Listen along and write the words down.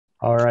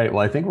All right.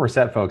 Well, I think we're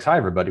set, folks. Hi,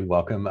 everybody.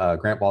 Welcome.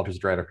 Grant Walters,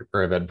 Director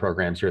of Ed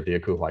Programs here at the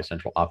Akuhai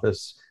Central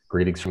Office.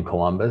 Greetings from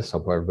Columbus.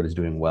 Hope everybody's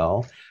doing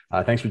well.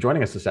 Thanks for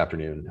joining us this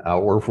afternoon,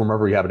 or from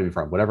wherever you happen to be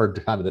from, whatever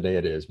time of the day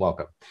it is.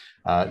 Welcome.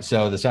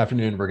 So this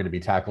afternoon, we're going to be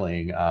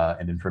tackling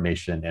an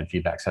information and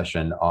feedback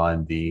session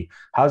on the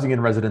Housing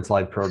and Residence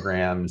Life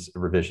programs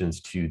revisions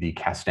to the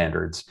CAS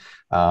standards.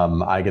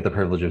 I get the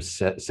privilege of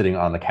sitting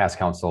on the CAS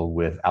Council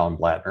with Alan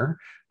Blattner,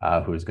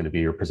 who is going to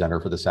be your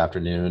presenter for this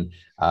afternoon.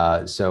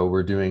 So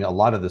we're doing a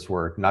lot of this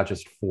work, not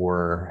just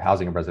for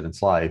Housing and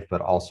Residence Life,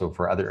 but also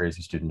for other areas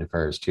of student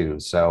affairs too.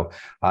 So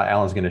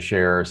Alan's going to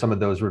share some of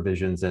those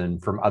revisions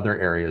and from other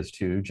areas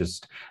too,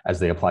 just as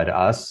they apply to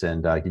us,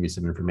 and give you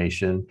some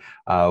information.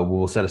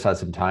 We'll set aside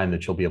some time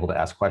that you'll be able to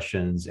ask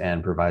questions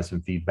and provide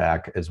some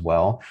feedback as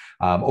well.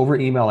 Over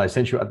email, I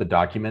sent you out the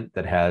document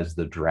that has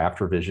the draft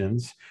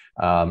revisions.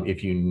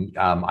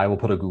 I will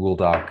put a Google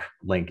Doc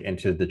link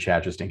into the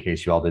chat just in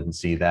case you all didn't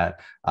see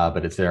that,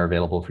 but it's there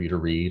available for you to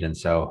read. And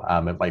so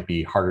it might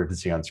be harder to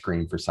see on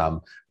screen for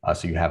some,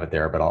 so you have it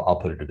there, but I'll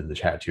put it in the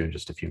chat too in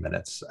just a few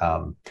minutes.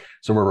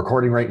 So we're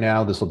recording right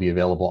now. This will be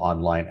available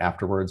online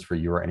afterwards for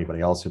you or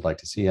anybody else who'd like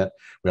to see it.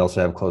 We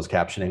also have closed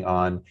captioning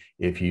on.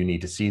 If you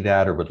need to see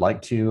that or would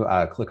like to,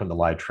 click on the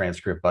live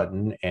transcript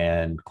button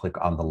and click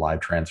on the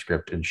live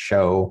transcript and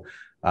show.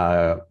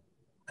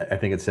 I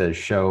think it says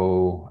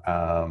show,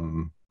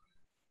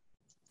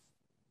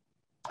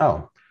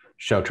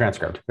 show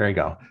transcript. There you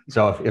go.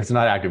 So if it's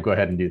not active, go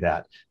ahead and do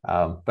that.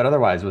 But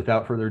otherwise,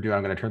 without further ado,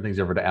 I'm going to turn things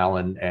over to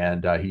Alan,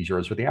 and he's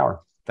yours for the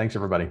hour. Thanks,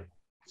 everybody.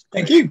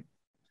 Thank you.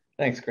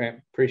 Thanks, Grant.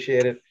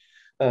 Appreciate it.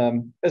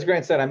 As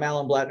Grant said, I'm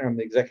Alan Blattner. I'm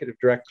the Executive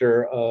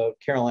Director of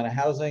Carolina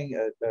Housing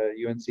at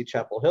UNC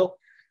Chapel Hill.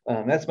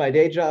 That's my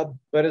day job,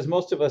 but as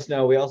most of us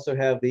know, we also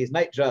have these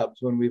night jobs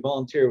when we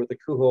volunteer with the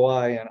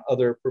Kuhoai and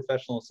other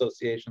professional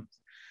associations.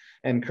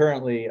 And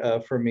currently,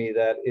 for me,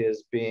 that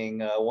is being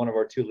one of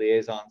our two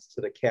liaisons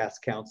to the CAS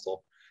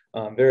Council.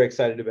 I'm very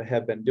excited to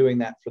have been doing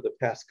that for the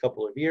past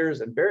couple of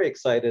years, and very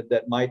excited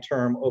that my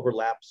term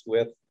overlaps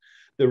with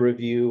the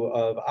review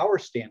of our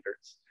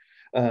standards.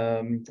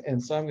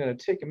 And so I'm going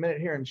to take a minute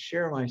here and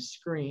share my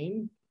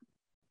screen.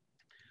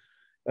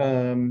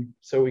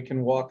 So we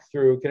can walk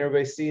through. Can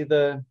everybody see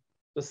the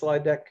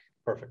slide deck?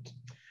 Perfect.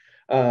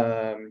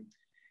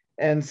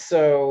 And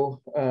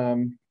so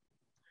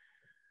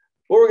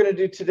what we're going to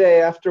do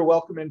today after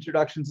welcome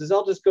introductions is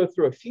I'll just go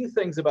through a few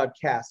things about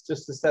CAS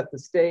just to set the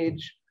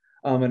stage,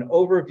 an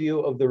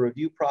overview of the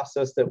review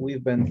process that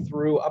we've been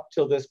through up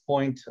till this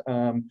point,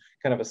 kind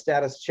of a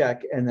status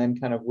check, and then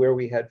kind of where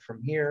we head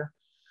from here.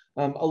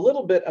 A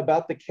little bit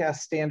about the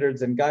CAS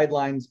standards and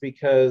guidelines,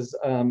 because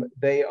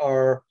they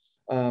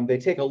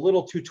take a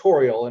little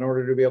tutorial in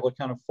order to be able to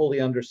kind of fully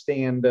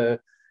understand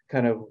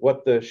kind of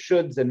what the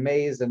shoulds and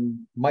mays and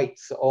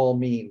mights all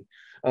mean.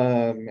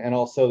 And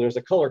also there's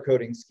a color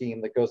coding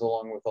scheme that goes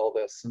along with all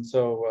this. And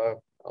so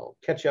I'll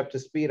catch you up to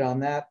speed on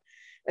that.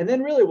 And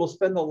then really we'll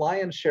spend the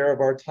lion's share of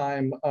our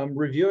time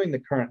reviewing the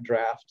current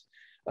draft.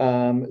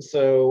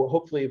 So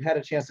hopefully you've had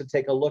a chance to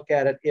take a look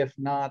at it. If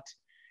not,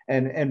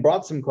 and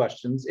brought some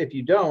questions. If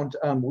you don't,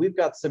 we've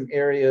got some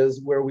areas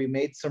where we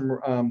made some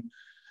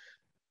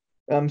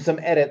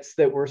edits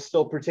that we're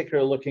still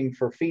particularly looking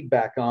for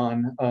feedback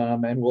on,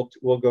 and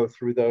we'll go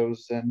through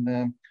those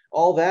and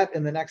all that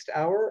in the next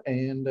hour.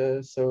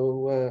 And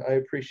so I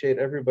appreciate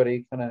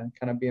everybody kind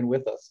of being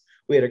with us.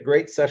 We had a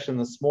great session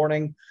this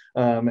morning,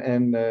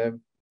 and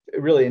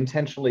really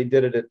intentionally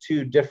did it at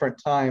two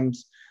different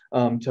times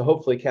to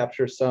hopefully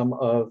capture some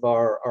of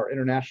our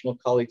international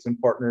colleagues and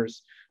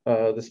partners.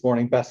 This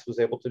morning, Bess was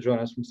able to join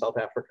us from South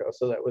Africa,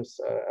 so that was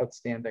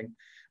outstanding.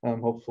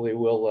 Hopefully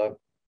we'll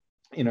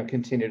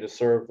continue to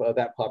serve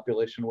that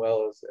population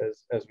well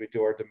as we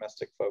do our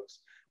domestic folks.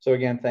 So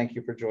again, thank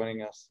you for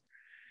joining us.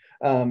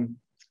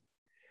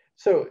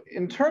 So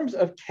in terms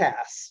of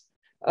CAS,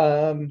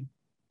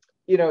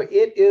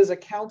 it is a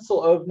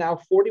council of now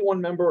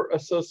 41 member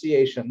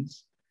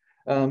associations,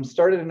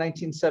 started in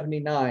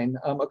 1979.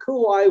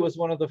 Akuhai was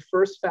one of the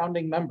first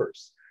founding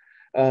members.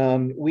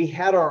 We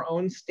had our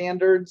own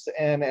standards,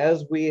 and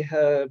as we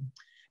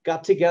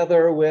got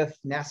together with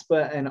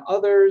NASPA and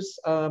others,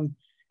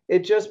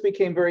 it just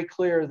became very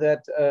clear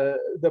that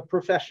the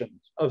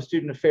profession of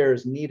student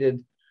affairs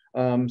needed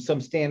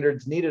some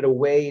standards, needed a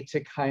way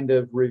to kind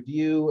of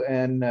review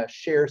and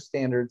share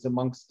standards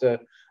amongst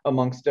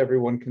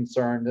everyone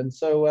concerned. And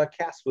so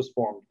CAS was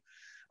formed.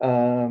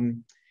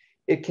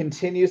 It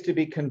continues to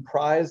be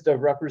comprised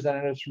of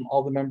representatives from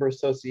all the member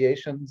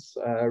associations,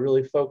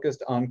 really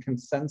focused on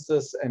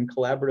consensus and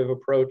collaborative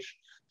approach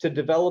to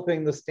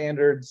developing the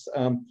standards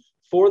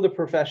for the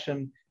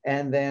profession.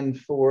 And then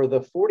for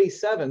the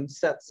 47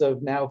 sets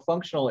of now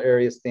functional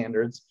area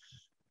standards,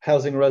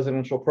 housing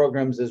residential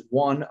programs is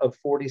one of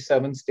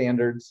 47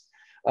 standards.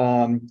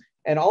 And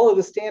all of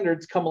the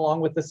standards come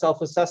along with the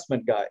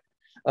self-assessment guide.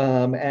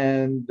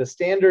 And the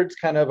standards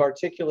kind of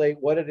articulate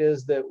what it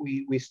is that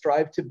we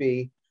strive to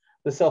be.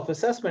 The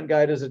self-assessment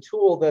guide is a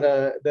tool that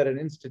an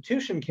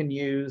institution can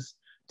use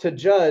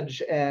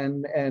judge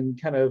and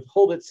kind of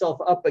hold itself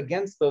up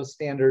against those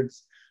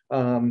standards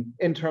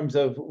in terms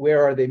of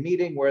where are they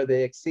meeting, where are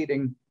they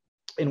exceeding,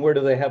 and where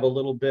do they have a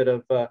little bit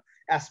of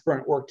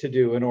aspirant work to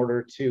do in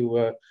order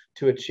to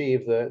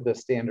achieve the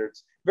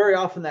standards. Very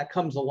often that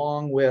comes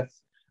along with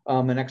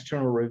an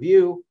external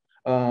review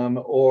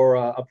or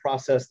a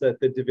process that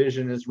the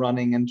division is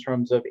running in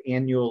terms of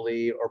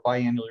annually or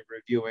biannually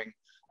reviewing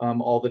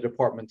all the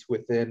departments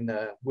within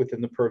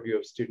the purview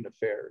of student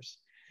affairs.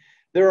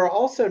 There are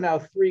also now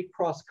 3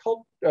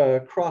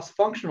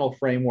 cross-functional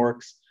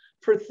frameworks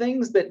for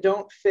things that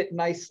don't fit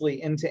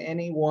nicely into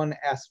any one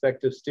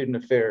aspect of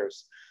student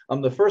affairs.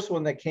 The first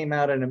one that came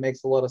out, and it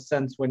makes a lot of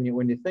sense when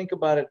you think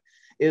about it,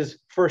 is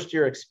first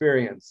year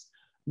experience.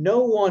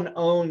 No one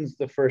owns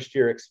the first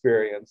year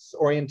experience.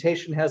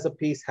 Orientation has a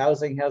piece,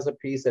 housing has a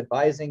piece,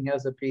 advising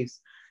has a piece.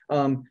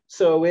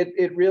 So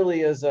it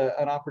really is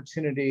an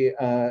opportunity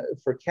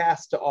for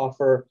CAS to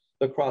offer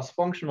the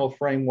cross-functional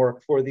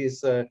framework for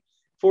these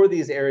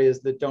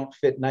areas that don't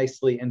fit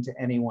nicely into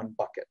any one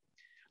bucket.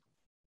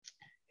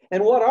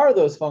 And what are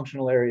those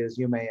functional areas,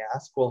 you may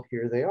ask? Well,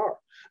 here they are.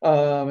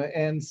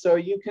 And so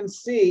you can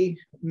see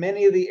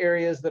many of the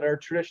areas that are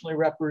traditionally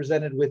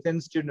represented within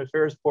student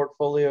affairs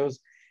portfolios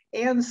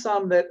and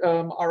some that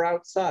are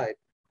outside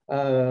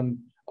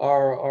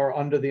are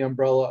under the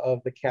umbrella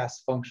of the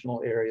CAS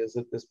functional areas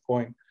at this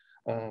point.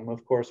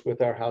 Of course,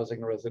 with our housing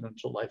and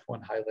residential life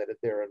one highlighted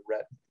there in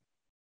red.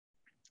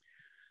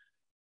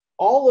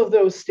 All of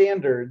those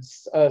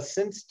standards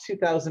since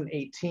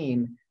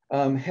 2018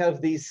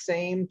 have these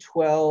same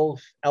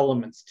 12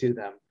 elements to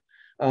them.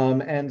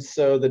 And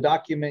so the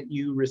document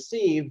you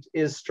received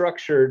is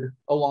structured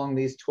along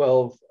these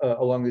 12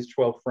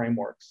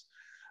 frameworks.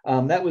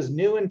 That was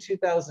new in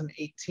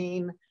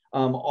 2018.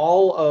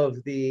 All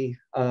of the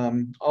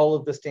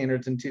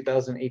standards in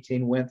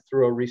 2018 went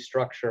through a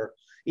restructure.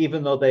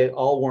 Even though they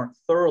all weren't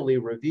thoroughly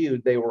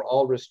reviewed, they were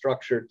all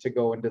restructured to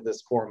go into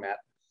this format.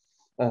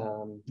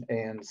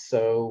 And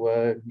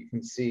so you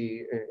can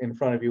see in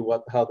front of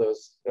you how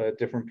those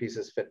different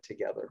pieces fit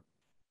together.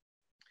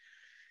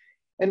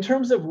 In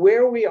terms of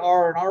where we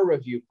are in our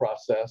review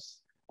process,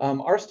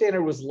 our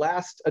standard was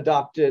last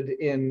adopted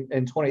in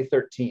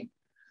 2013.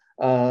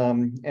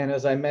 And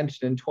as I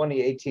mentioned, in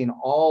 2018,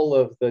 all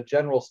of the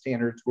general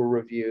standards were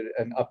reviewed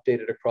and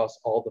updated across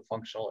all the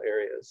functional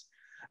areas.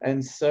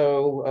 And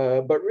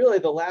so, but really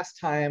the last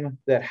time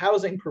that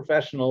housing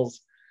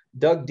professionals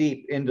dug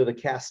deep into the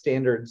CAS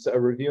standards,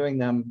 reviewing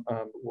them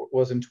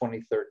was in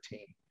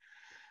 2013.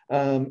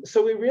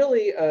 So we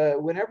really,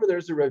 whenever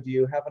there's a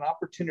review, have an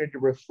opportunity to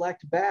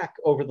reflect back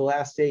over the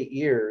last 8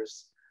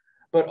 years,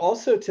 but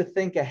also to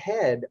think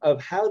ahead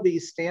of how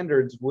these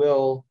standards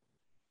will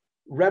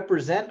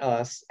represent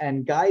us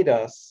and guide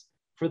us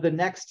for the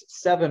next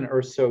 7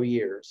 or so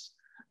years,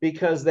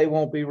 because they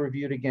won't be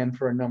reviewed again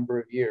for a number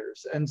of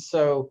years. And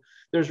so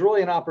there's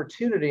really an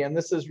opportunity, and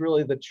this is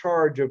really the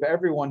charge of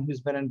everyone who's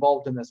been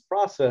involved in this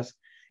process,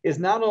 is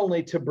not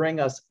only to bring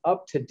us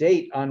up to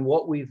date on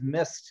what we've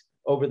missed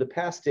over the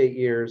past 8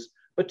 years,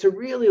 but to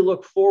really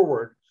look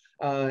forward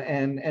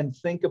and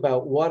think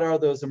about what are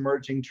those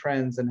emerging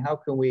trends and how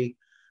can we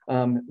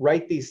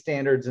write these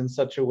standards in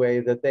such a way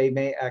that they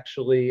may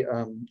actually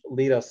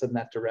lead us in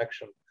that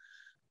direction.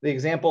 The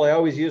example I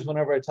always use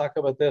whenever I talk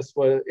about this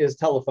is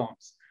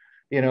telephones.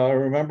 You know, I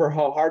remember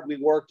how hard we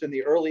worked in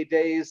the early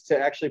days to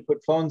actually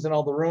put phones in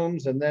all the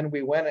rooms, and then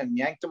we went and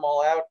yanked them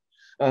all out.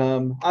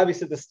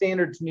 Obviously, the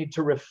standards need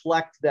to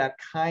reflect that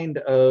kind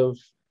of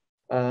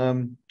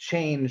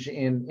change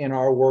in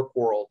our work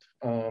world.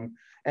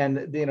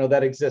 And you know,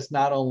 that exists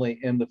not only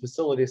in the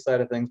facility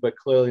side of things, but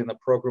clearly in the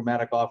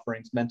programmatic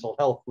offerings. Mental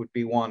health would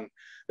be one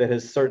that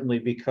has certainly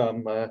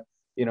become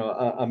you know,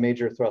 a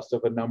major thrust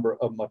of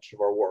much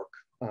of our work.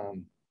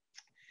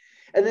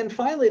 And then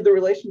finally, the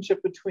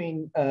relationship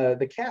between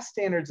the CAS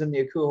standards and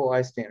the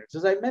ACUA standards.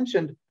 As I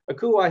mentioned,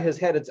 ACUA has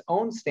had its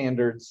own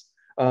standards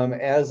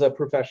as a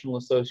professional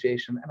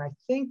association, and I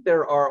think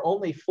there are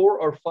only 4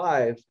 or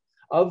 5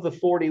 of the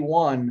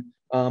 41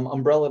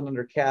 umbrellaed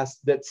under CAS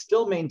that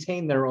still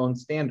maintain their own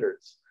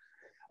standards.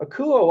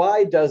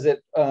 ACUA does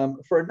it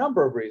for a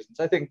number of reasons.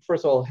 I think,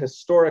 first of all,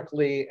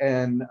 historically,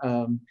 and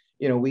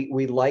you know,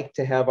 we like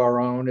to have our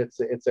own.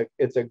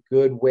 It's a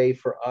good way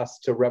for us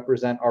to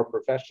represent our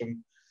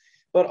profession.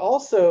 But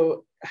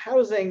also,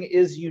 housing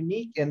is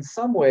unique in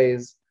some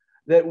ways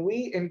that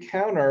we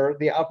encounter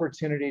the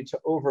opportunity to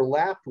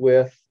overlap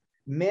with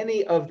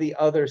many of the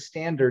other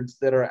standards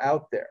that are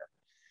out there.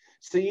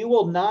 So you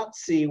will not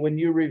see, when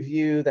you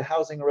review the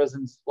housing and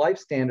residence life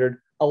standard,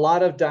 a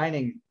lot of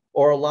dining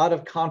or a lot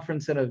of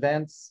conference and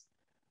events,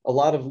 a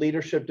lot of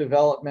leadership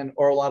development,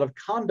 or a lot of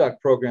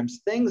conduct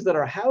programs, things that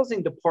our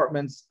housing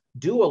departments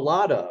do a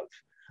lot of,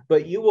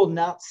 but you will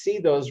not see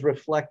those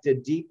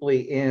reflected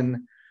deeply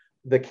in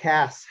the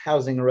CAS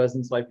housing and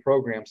residence life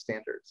program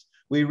standards.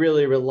 We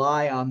really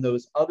rely on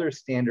those other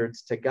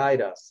standards to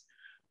guide us.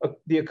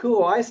 The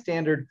ACUA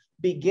standard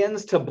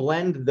begins to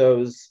blend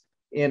those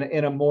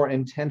in a more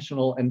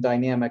intentional and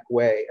dynamic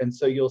way. And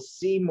so you'll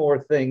see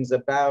more things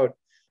about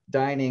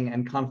dining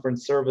and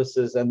conference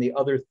services and the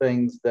other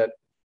things that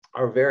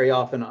are very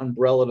often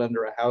umbrellaed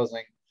under a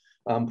housing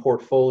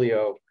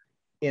portfolio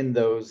in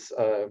those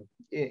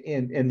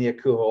in the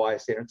ACU Hawaii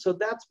standard. So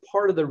that's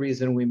part of the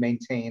reason we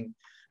maintain,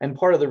 and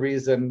part of the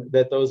reason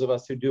that those of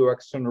us who do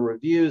external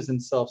reviews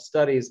and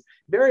self-studies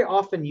very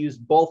often use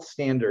both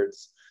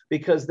standards,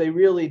 because they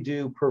really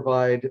do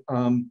provide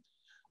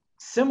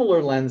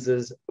similar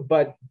lenses,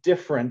 but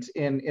different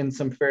in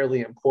some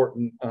fairly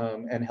important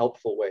and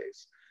helpful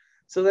ways.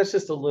 So that's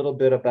just a little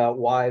bit about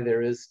why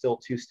there is still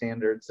two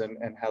standards and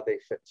how they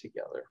fit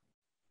together.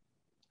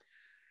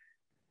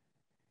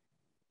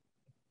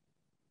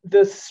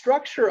 The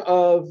structure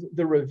of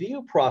the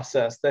review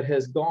process that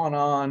has gone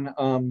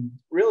on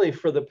really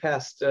for the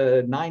past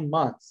 9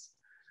 months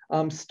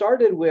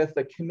started with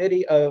a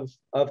committee of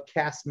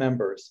CAS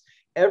members.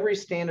 Every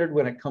standard,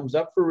 when it comes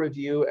up for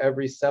review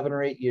every 7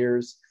 or 8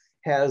 years,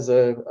 has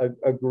a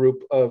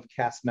group of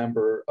CAS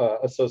member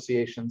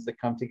associations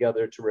that come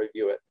together to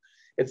review it.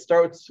 It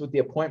starts with the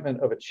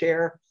appointment of a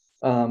chair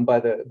by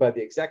the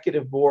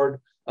executive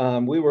board.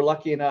 We were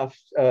lucky enough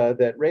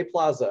that Ray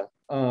Plaza,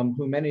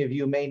 who many of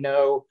you may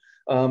know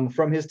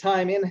from his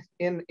time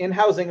in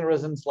housing and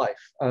residence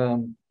life.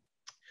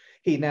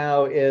 He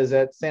now is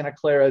at Santa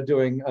Clara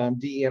doing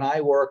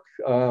DE&I work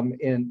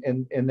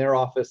in their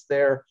office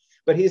there,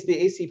 but he's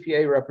the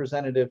ACPA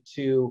representative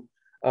to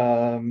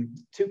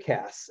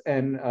CAS,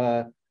 and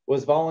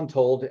was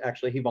voluntold,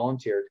 actually he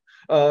volunteered,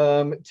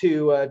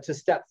 to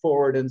step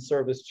forward and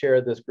serve as chair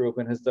of this group,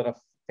 and has done a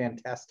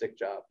fantastic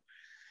job.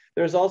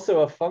 There's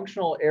also a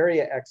functional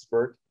area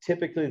expert,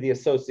 typically the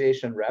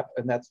association rep,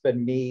 and that's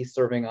been me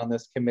serving on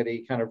this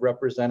committee, kind of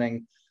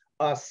representing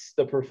us,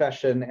 the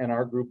profession, and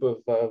our group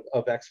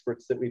of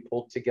experts that we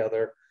pulled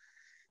together.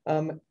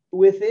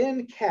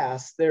 Within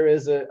CAS, there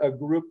is a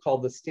group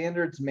called the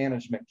Standards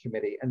Management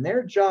Committee, and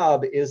their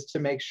job is to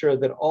make sure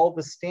that all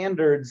the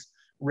standards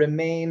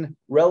remain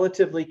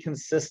relatively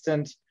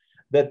consistent,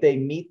 that they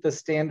meet the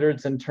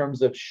standards in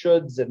terms of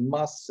shoulds and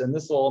musts, and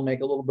this will all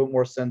make a little bit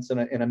more sense in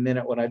a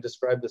minute when I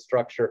describe the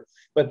structure.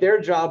 But their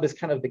job is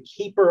kind of the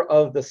keeper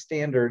of the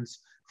standards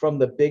from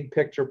the big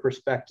picture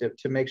perspective,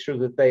 to make sure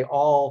that they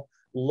all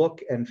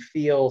look and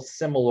feel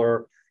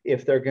similar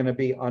if they're going to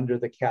be under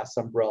the CAS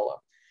umbrella.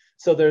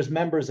 So there's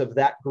members of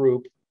that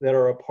group that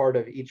are a part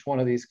of each one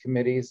of these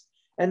committees,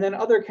 and then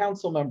other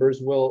council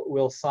members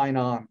will sign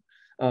on.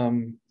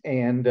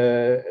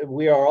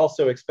 We are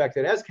also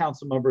expected as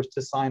council members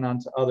to sign on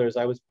to others.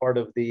 I was part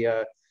of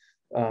the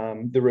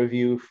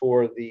review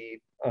for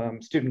the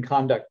student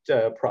conduct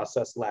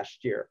process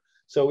last year.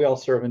 So we all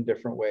serve in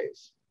different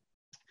ways.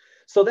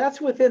 So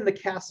that's within the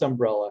CAS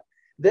umbrella.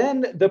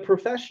 Then the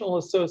professional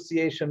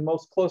association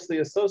most closely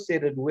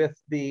associated with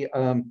the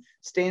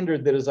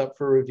standard that is up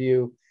for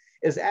review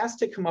is asked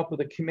to come up with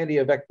a committee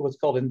of what's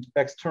called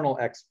external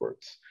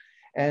experts.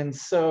 And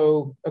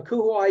so ACU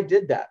Hawaii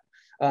did that.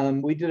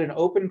 We did an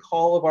open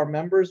call of our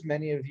members.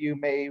 Many of you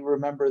may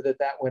remember that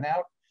went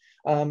out.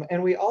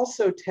 And we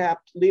also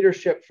tapped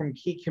leadership from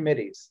key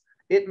committees.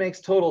 It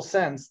makes total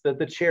sense that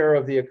the chair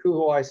of the ACU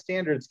Hawaii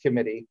Standards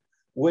Committee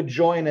would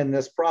join in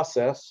this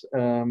process.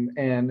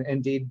 And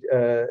indeed,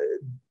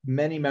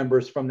 many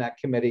members from that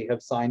committee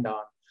have signed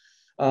on,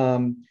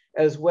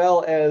 as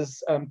well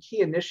as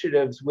key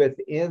initiatives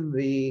within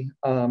the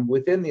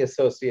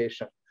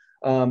association.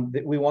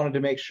 That we wanted to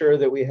make sure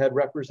that we had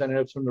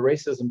representatives from the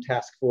Racism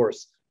Task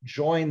Force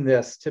join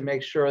this, to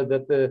make sure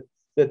that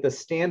the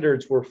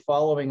standards were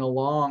following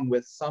along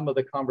with some of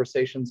the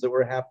conversations that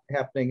were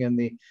happening in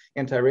the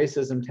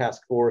Anti-Racism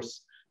Task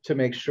Force, to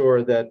make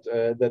sure that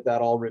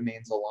that all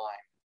remains aligned.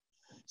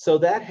 So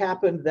that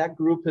happened. That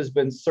group has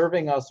been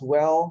serving us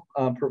well,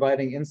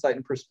 providing insight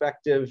and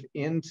perspective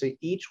into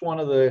each one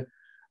of the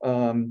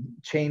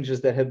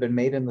changes that have been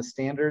made in the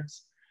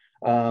standards.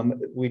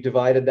 We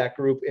divided that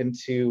group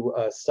into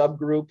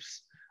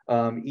subgroups,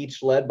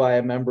 each led by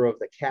a member of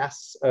the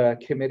CAS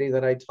committee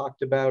that I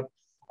talked about.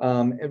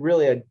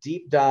 Really a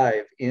deep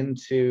dive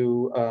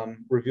into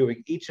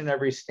reviewing each and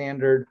every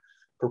standard,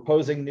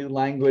 proposing new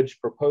language,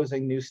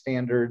 proposing new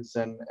standards,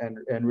 and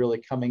really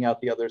coming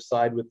out the other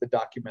side with the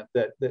document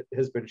that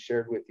has been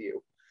shared with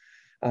you.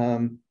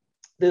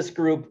 This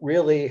group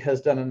really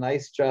has done a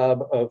nice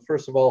job of,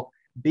 first of all,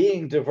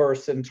 being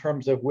diverse in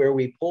terms of where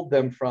we pulled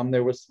them from.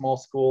 There was small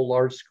school,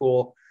 large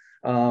school,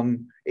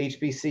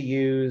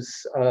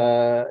 HBCUs,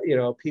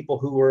 people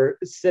who were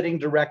sitting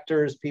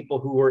directors, people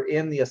who were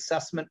in the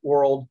assessment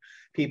world,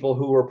 people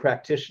who were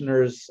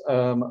practitioners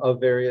of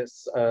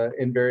various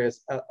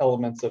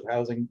elements of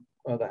housing,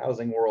 the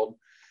housing world.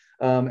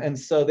 And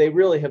so they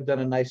really have done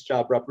a nice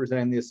job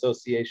representing the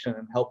association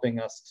and helping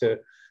us to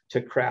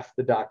craft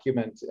the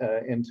document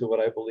into what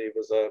I believe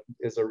is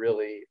a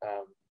really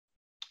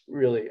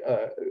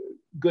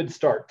good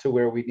start to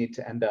where we need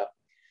to end up.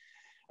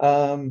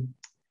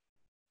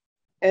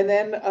 And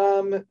then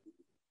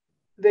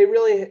they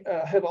really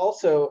have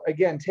also,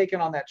 again,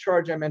 taken on that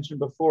charge I mentioned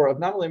before of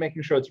not only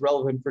making sure it's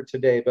relevant for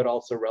today, but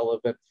also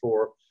relevant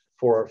for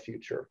our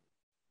future.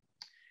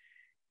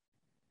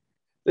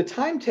 The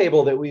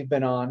timetable that we've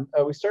been on,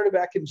 we started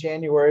back in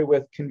January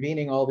with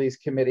convening all these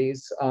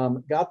committees,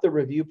 got the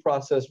review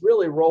process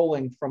really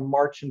rolling from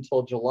March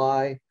until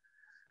July.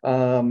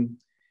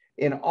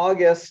 In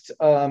August,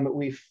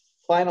 we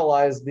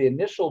finalized the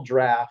initial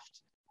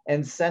draft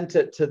and sent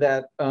it to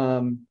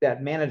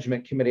that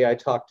management committee I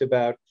talked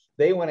about.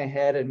 They went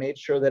ahead and made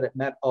sure that it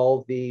met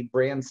all the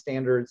brand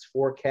standards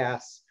for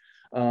CAS.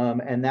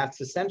 And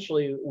that's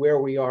essentially where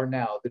we are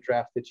now, the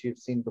draft that you've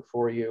seen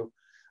before you.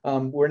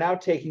 We're now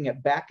taking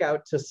it back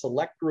out to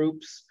select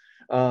groups.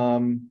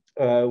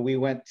 We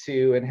went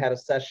to and had a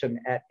session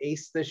at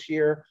ACE this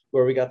year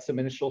where we got some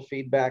initial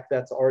feedback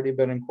that's already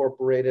been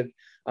incorporated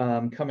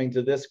coming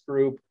to this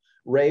group.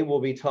 Ray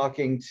will be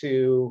talking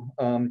to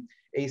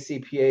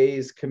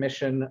ACPA's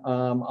Commission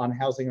on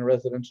Housing and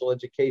Residential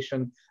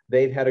Education.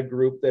 They've had a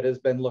group that has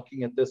been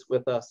looking at this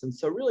with us. And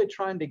so really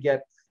trying to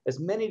get as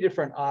many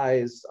different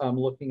eyes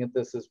looking at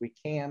this as we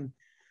can.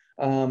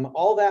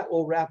 All that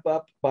will wrap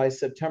up by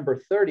September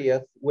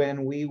 30th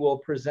when we will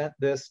present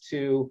this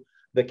to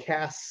the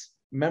CAS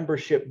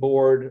membership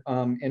board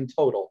in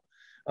total.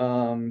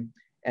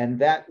 And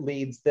that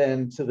leads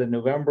then to the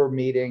November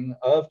meeting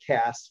of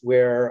CAS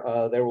where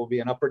there will be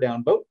an up or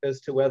down vote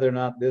as to whether or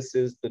not this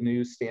is the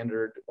new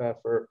standard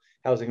for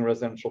housing and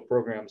residential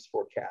programs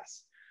for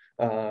CAS.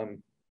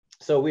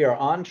 So we are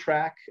on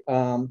track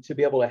to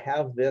be able to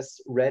have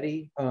this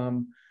ready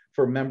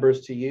for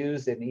members to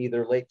use in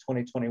either late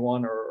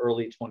 2021 or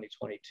early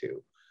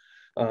 2022.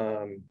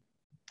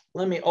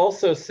 Let me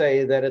also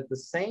say that at the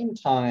same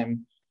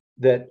time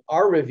that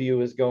our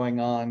review is going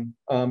on,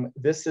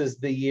 this is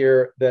the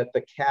year that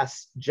the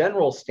CAS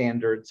general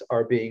standards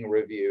are being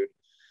reviewed.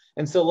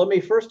 And so let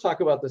me first talk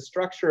about the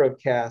structure of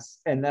CAS,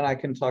 and then I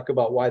can talk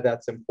about why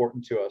that's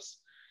important to us.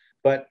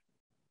 But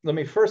let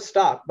me first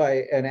stop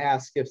by and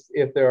ask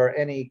if there are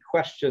any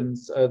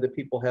questions that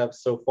people have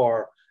so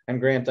far. And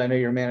Grant, I know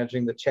you're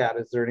managing the chat.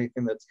 Is there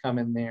anything that's come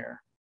in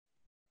there?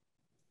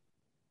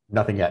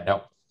 Nothing yet,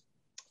 no.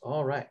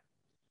 All right.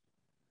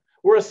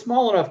 We're a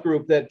small enough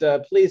group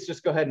that please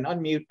just go ahead and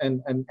unmute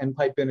and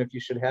pipe in if you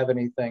should have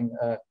anything,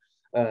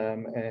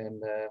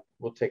 and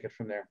we'll take it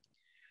from there.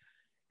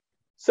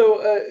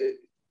 So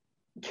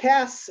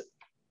CAS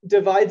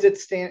divides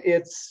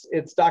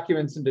its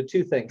documents into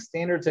two things,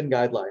 standards and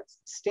guidelines.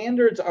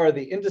 Standards are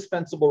the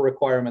indispensable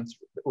requirements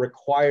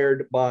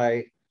required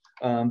by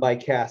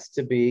CAS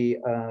to be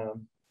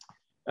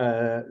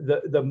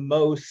the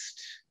most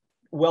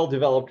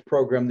well-developed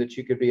program that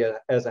you could be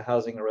as a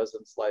housing and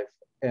residence life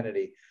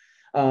entity.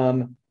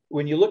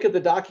 When you look at the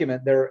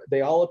document,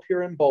 they all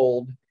appear in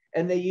bold,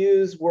 and they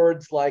use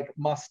words like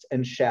must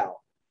and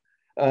shall.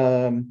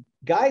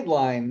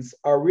 Guidelines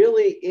are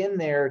really in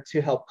there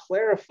to help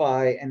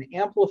clarify and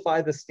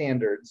amplify the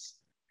standards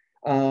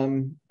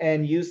and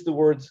use the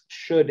words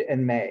should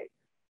and may.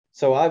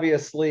 So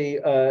obviously,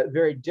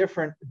 very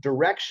different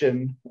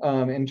direction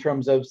in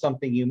terms of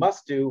something you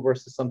must do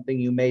versus something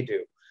you may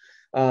do.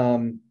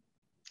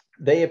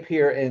 They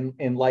appear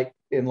in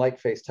light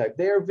face type.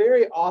 They are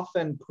very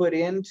often put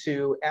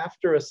into,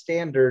 after a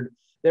standard,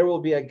 there will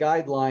be a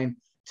guideline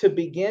to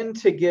begin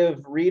to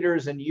give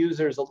readers and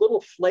users a little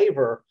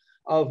flavor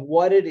of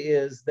what it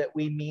is that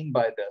we mean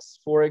by this.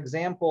 For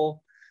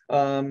example,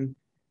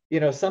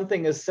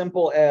 something as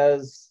simple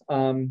as,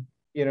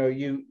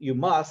 you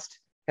must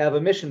have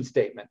a mission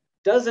statement.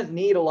 Doesn't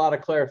need a lot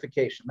of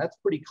clarification. That's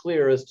pretty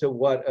clear as to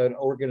what an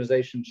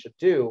organization should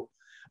do.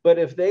 But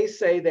if they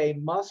say they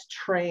must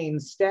train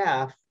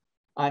staff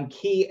on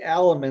key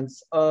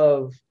elements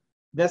of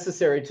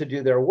necessary to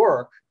do their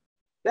work,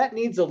 that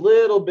needs a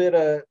little bit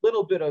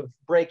of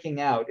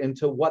breaking out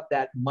into what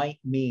that might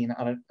mean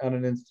on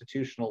an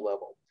institutional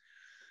level.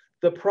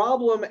 The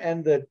problem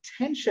and the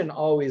tension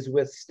always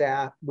with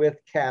staff, with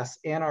CAS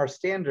and our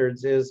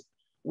standards is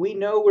we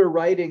know we're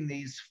writing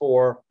these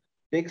for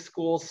big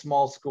schools,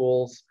 small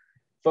schools,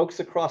 folks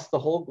across the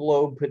whole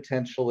globe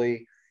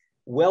potentially,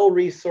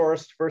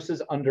 well-resourced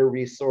versus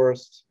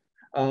under-resourced.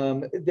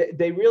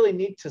 They really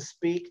need to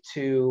speak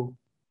to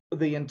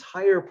the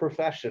entire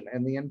profession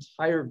and the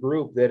entire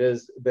group that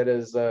is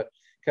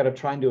kind of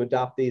trying to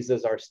adopt these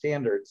as our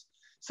standards.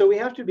 So we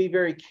have to be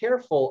very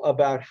careful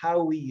about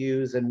how we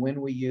use and when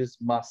we use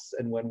musts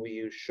and when we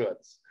use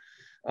shoulds.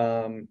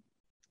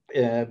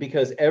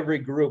 Because every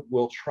group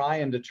will try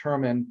and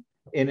determine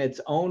in its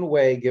own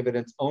way, given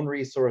its own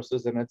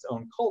resources and its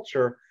own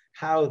culture,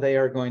 how they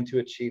are going to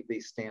achieve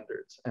these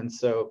standards. And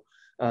so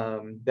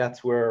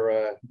that's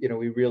where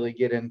we really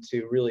get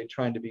into really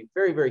trying to be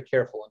very, very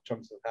careful in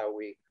terms of how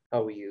we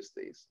use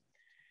these.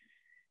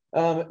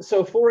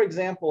 So for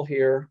example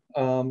here,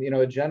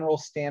 a general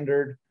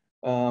standard,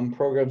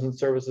 programs and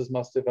services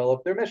must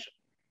develop their mission.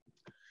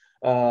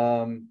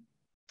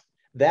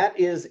 That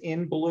is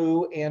in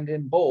blue and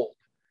in bold.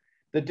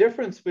 The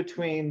difference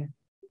between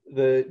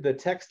the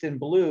text in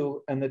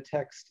blue and the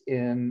text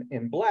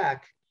in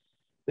black,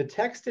 the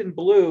text in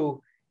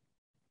blue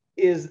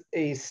is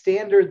a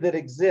standard that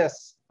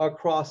exists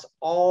across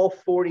all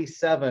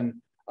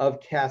 47 of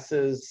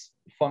CAS's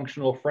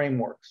functional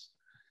frameworks.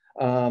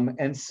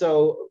 And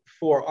so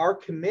for our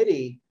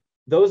committee,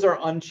 those are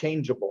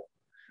unchangeable.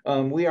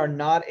 We are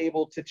not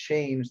able to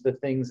change the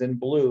things in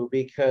blue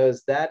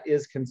because that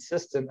is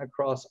consistent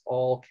across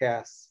all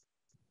CAS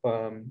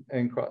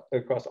and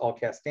across all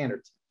CAS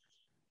standards.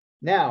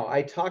 Now,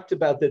 I talked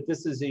about that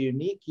this is a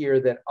unique year,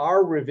 that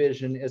our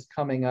revision is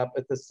coming up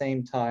at the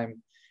same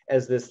time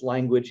as this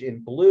language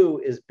in blue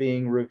is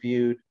being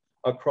reviewed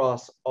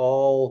across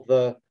all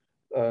the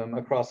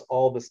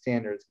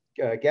standards.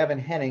 Gavin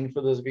Henning,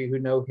 for those of you who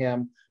know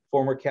him,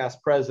 former CAS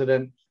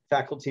president,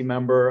 faculty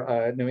member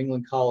at New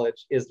England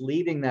College, is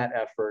leading that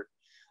effort.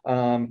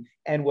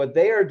 And what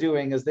they are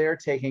doing is they are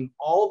taking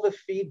all the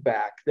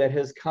feedback that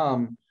has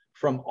come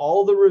from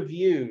all the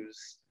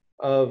reviews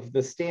of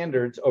the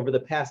standards over the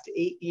past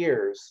 8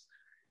 years.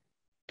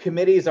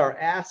 Committees are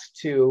asked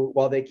to,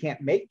 while they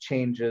can't make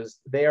changes,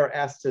 they are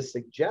asked to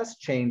suggest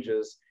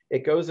changes.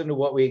 It goes into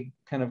what we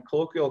kind of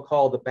colloquially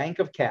call the bank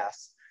of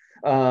CAS,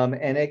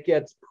 and it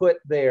gets put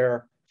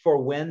there for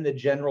when the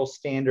general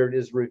standard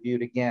is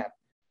reviewed again.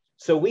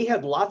 So we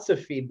had lots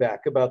of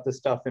feedback about the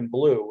stuff in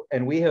blue,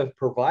 and we have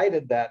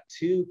provided that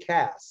to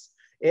CAS.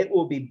 It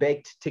will be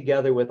baked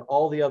together with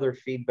all the other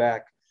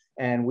feedback,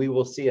 and we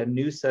will see a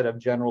new set of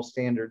general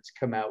standards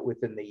come out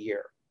within the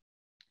year.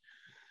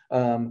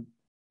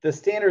 The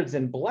standards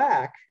in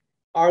black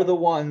are the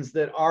ones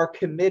that our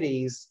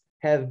committees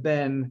have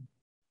been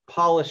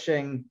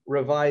polishing,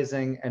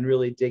 revising, and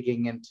really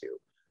digging into.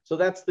 So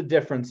that's the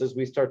difference as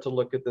we start to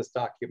look at this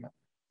document.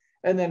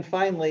 And then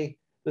finally,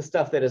 the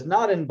stuff that is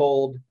not in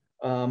bold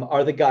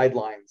are the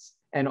guidelines.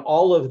 And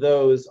all of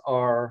those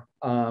are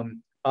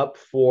up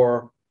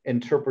for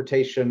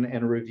interpretation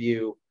and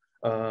review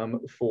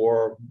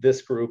for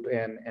this group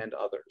and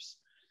others.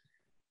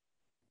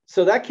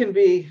 So that can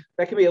be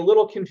a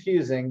little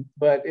confusing,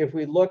 but if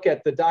we look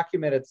at the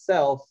document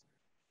itself,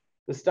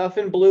 the stuff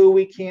in blue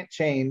we can't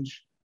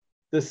change.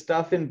 The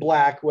stuff in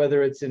black,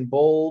 whether it's in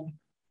bold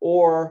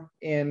or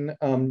in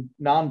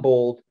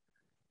non-bold,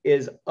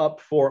 is up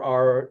for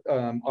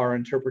our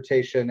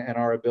interpretation and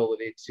our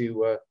ability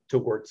to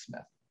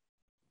wordsmith.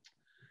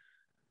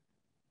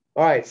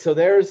 All right, so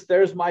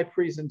there's my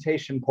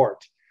presentation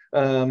part.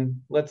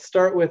 Let's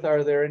start with,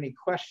 are there any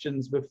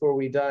questions before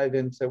we dive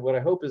into what I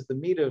hope is the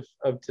meat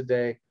of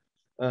today,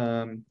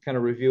 kind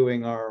of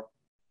reviewing our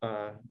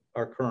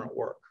current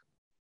work.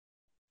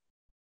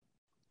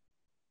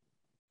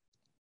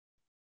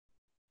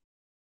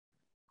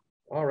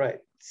 All right,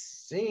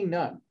 seeing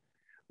none,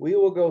 we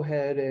will go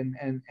ahead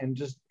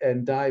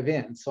and dive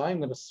in. So I'm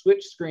going to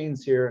switch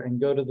screens here and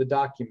go to the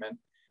document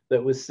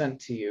that was sent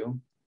to you.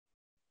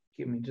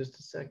 Give me just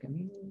a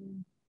second.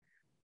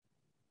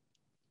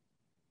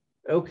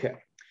 Okay.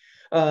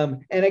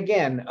 And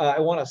again, I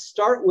want to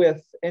start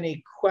with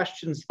any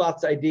questions,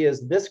 thoughts,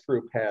 ideas this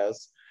group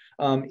has.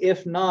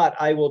 If not,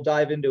 I will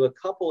dive into a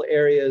couple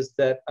areas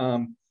that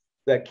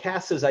that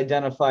CAS has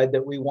identified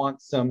that we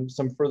want some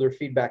further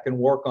feedback and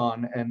work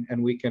on,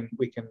 and we can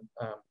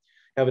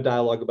have a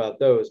dialogue about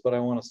those. But I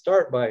want to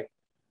start by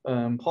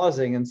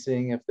pausing and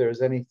seeing if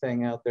there's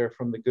anything out there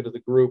from the good of the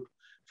group,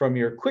 from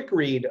your quick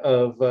read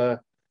of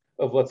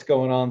what's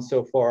going on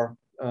so far,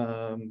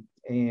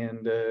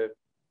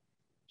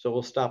 so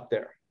we'll stop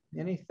there.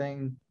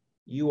 Anything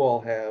you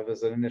all have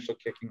as an initial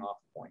kicking off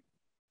point?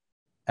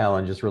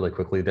 Alan, just really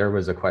quickly, there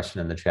was a question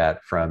in the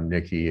chat from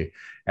Nikki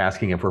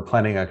asking if we're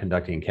planning on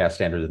conducting CAS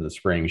standards in the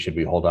spring, should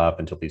we hold off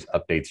until these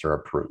updates are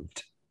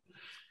approved?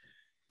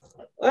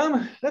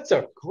 That's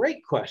a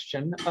great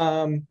question.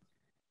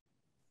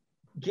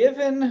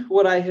 Given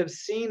what I have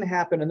seen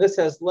happen, and this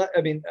has,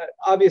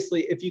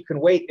 obviously, if you can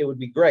wait, it would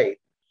be great.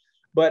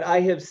 But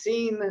I have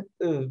seen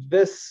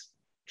this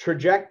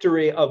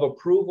trajectory of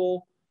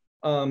approval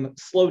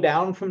slow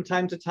down from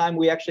time to time.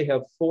 We actually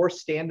have 4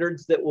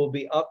 standards that will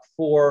be up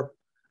for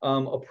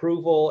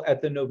approval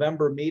at the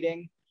November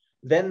meeting.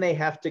 Then they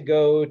have to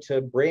go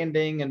to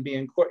branding and be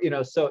in court,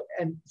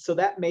 so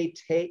that may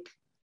take,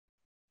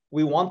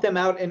 we want them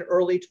out in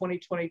early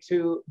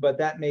 2022, but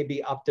that may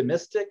be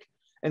optimistic.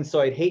 And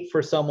so I'd hate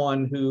for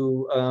someone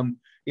who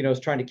is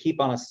trying to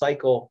keep on a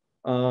cycle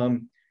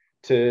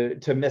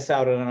to miss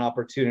out on an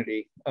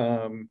opportunity.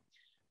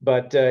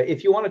 But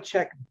if you want to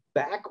check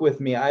back with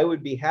me, I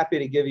would be happy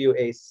to give you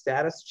a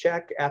status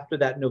check after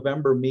that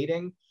November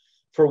meeting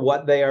for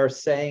what they are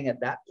saying at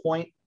that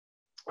point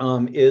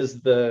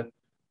is the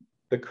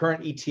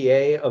current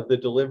ETA of the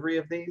delivery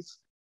of these.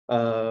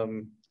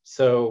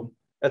 So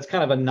that's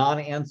kind of a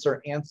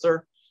non-answer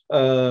answer.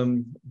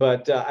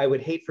 But I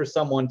would hate for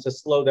someone to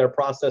slow their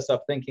process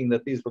up thinking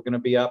that these were going to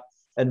be up,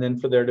 and then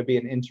for there to be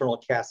an internal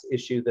CAS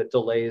issue that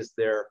delays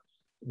their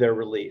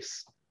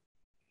release.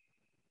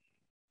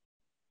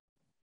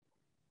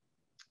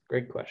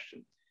 Great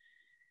question.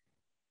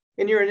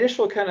 In your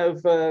initial kind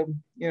of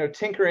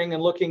tinkering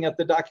and looking at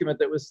the document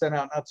that was sent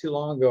out not too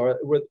long ago,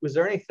 was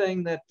there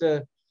anything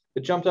that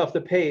jumped off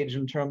the page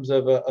in terms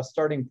of a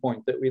starting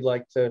point that we'd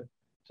like to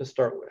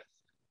start with?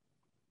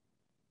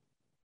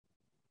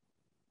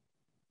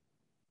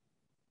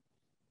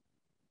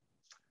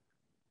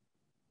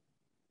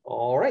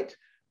 All right.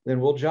 then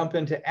we'll jump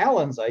into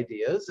Alan's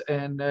ideas,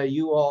 and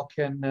you all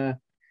can,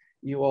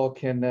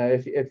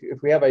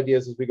 if we have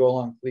ideas as we go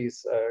along,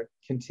 please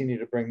continue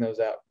to bring those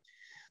out.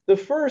 The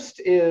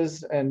first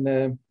is,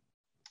 and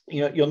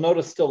you'll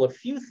notice still a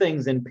few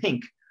things in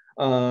pink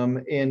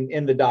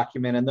in the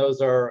document, and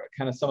those are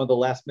kind of some of the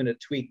last minute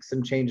tweaks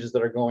and changes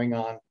that are going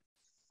on.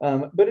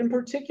 But in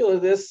particular,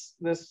 this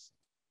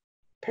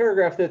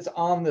paragraph that's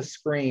on the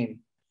screen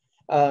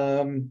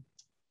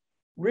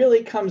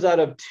really comes out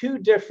of two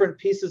different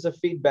pieces of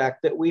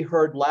feedback that we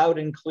heard loud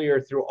and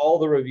clear through all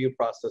the review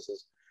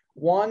processes.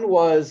 One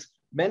was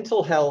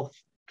mental health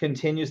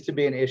continues to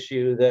be an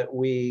issue that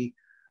we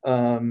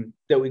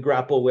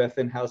grapple with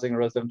in housing and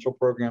residential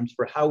programs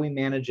for how we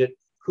manage it,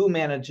 who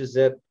manages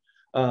it,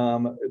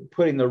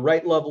 putting the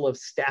right level of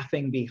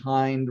staffing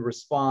behind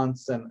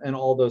response and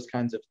all those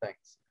kinds of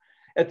things.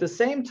 At the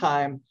same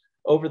time,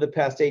 over the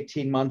past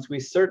 18 months, we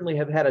certainly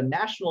have had a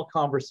national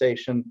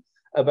conversation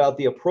about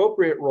the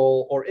appropriate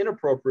role or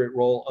inappropriate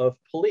role of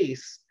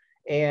police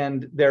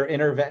and their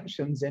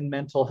interventions in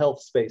mental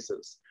health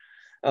spaces.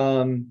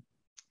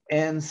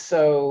 And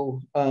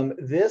so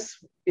this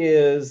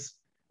is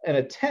an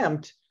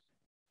attempt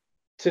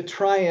to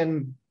try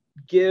and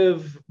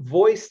give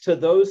voice to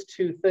those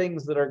two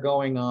things that are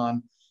going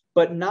on,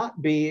 but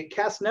not be,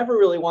 CAS never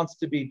really wants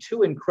to be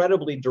too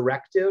incredibly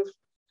directive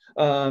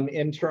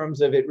in terms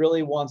of it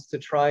really wants to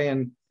try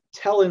and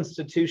tell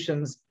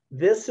institutions,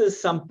 this is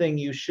something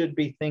you should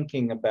be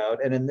thinking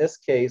about. And in this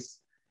case,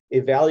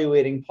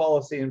 evaluating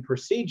policy and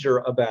procedure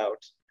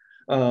about.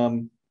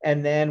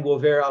 And then we'll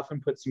very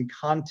often put some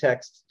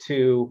context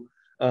to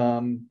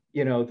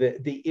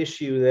the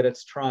issue that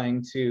it's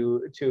trying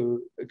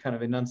to kind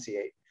of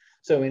enunciate.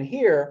 So in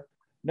here,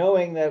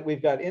 knowing that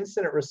we've got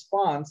incident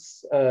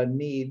response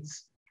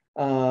needs,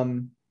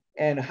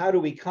 and how do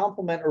we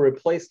complement or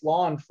replace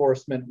law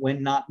enforcement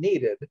when not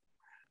needed,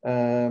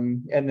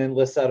 and then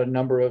lists out a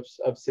number of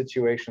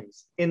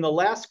situations. In the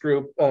last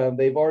group,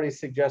 they've already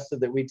suggested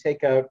that we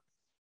take out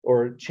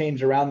or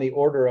change around the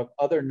order of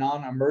other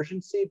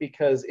non-emergency,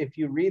 because if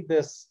you read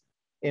this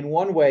in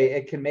one way,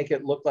 it can make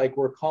it look like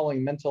we're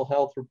calling mental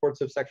health reports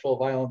of sexual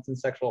violence and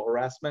sexual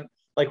harassment,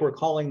 like we're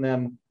calling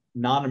them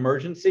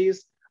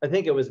non-emergencies. I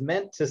think it was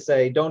meant to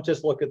say, don't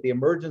just look at the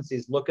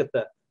emergencies, look at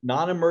the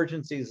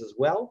non-emergencies as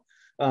well.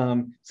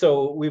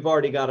 So we've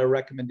already got a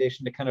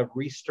recommendation to kind of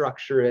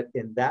restructure it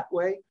in that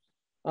way.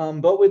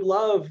 But we'd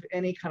love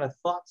any kind of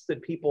thoughts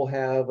that people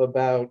have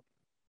about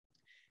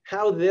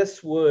how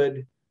this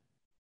would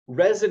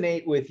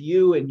resonate with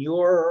you and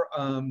your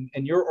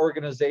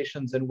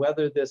organizations, and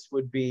whether this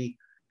would be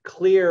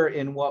clear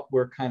in what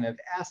we're kind of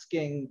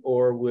asking,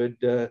 or would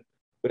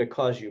it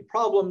cause you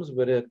problems?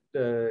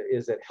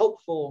 Is it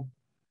helpful?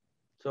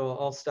 So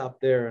I'll stop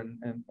there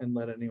and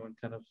let anyone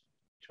kind of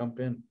jump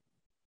in.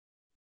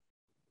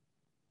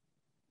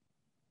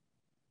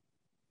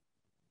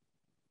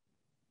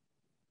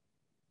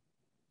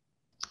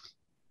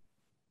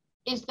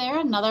 Is there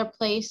another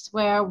place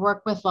where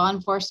work with law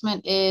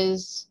enforcement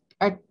is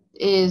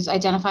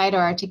identified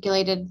or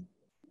articulated?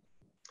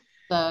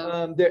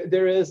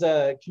 There is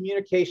a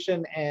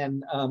communication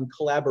and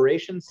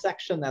collaboration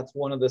section. That's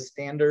one of the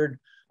standard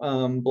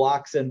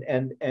blocks, and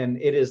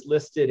it is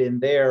listed in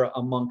there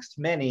amongst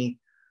many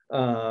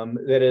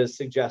that is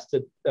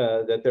suggested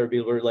that there be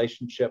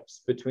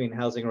relationships between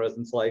housing and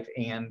residence life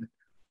and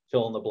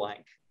fill in the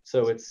blank.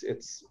 So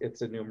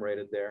it's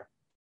enumerated there.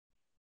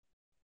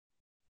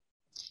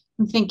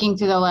 I'm thinking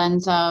through the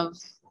lens of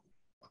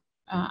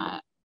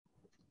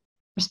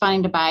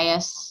responding to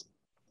bias.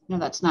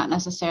 That's not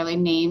necessarily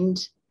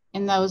named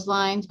in those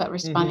lines, but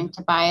responding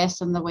to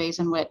bias and the ways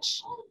in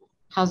which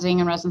housing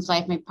and residence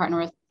life may partner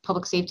with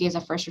public safety as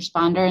a first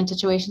responder in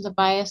situations of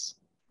bias.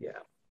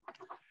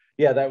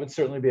 Yeah, that would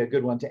certainly be a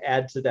good one to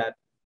add to that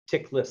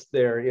tick list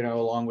there,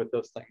 along with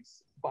those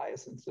things,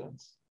 bias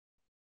incidents.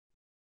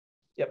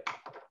 Yep.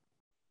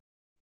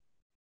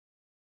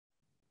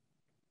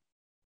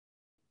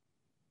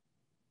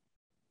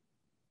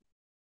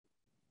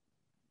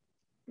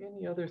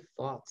 Any other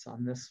thoughts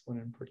on this one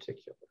in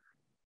particular?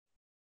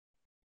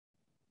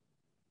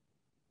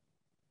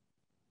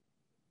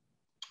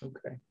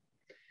 Okay.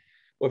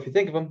 Well, if you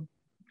think of them,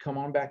 come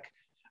on back.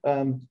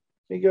 Let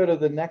me go to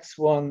the next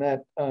one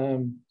that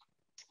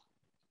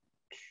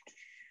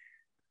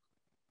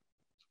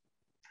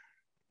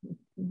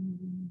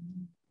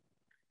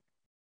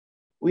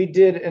we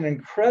did an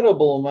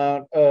incredible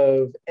amount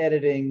of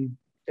editing,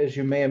 as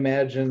you may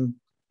imagine,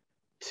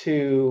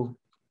 to,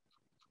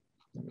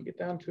 let me get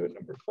down to it,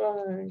 number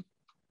 5.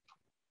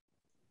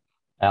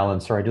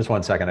 Alan, sorry, just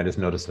 1 second. I just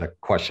noticed a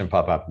question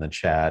pop up in the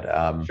chat.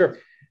 Sure.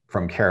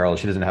 From Carol.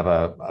 She doesn't have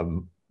a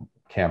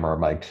camera or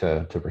mic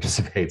to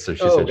participate, so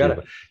she said, got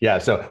it. Yeah,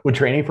 so would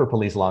training for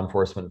police law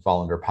enforcement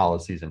fall under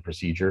policies and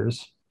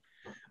procedures?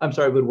 I'm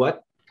sorry, would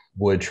what?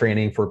 Would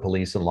training for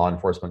police and law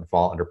enforcement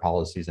fall under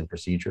policies and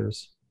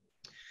procedures?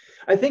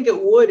 I think it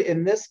would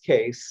in this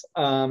case,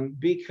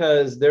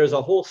 because there's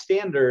a whole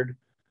standard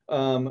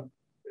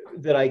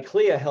that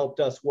ICLEA helped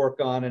us work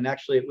on, and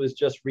actually it was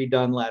just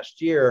redone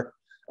last year,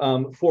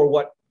 for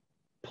what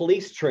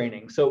police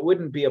training. So it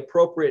wouldn't be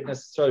appropriate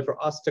necessarily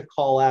for us to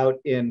call out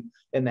in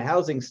the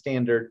housing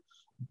standard,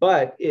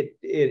 but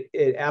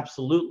it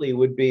absolutely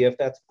would be, if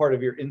that's part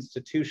of your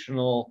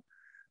institutional,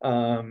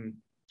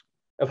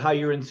 of how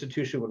your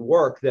institution would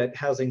work, that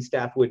housing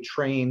staff would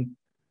train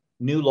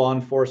new law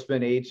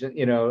enforcement agent,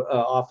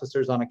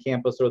 officers on a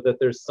campus, or that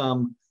there's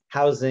some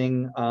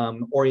housing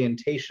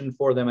orientation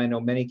for them. I know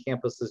many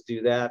campuses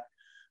do that.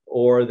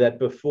 Or that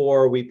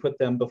before we put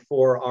them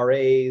before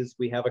RAs,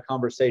 we have a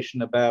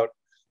conversation about,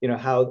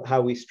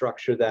 how we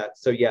structure that.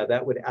 So yeah,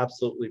 that would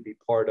absolutely be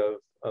part of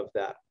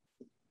that.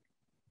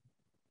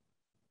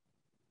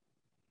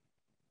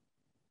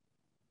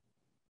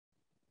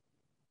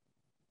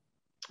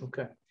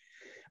 Okay.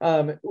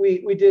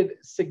 We did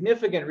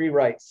significant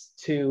rewrites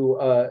to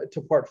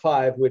Part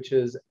 5, which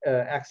is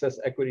access,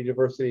 equity,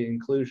 diversity, and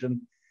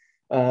inclusion.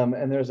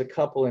 And there's a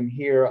couple in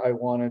here I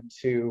wanted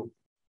to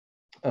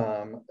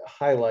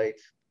highlight.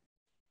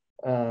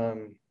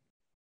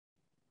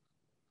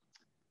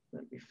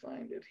 Let me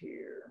find it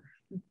here.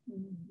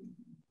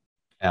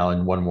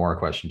 Alan, one more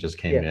question just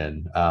came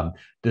in.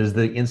 Does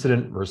the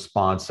incident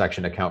response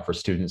section account for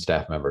student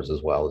staff members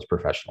as well as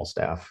professional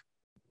staff?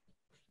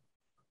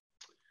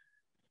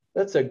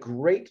 That's a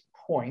great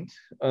point.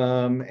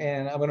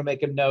 And I'm going to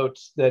make a note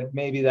that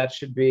maybe that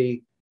should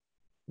be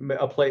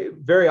a play.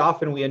 Very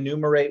often we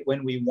enumerate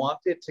when we want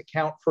it to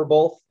count for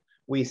both.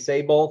 We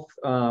say both,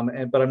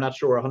 but I'm not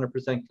sure we're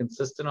 100%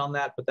 consistent on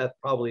that, but that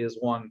probably is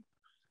one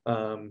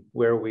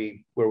where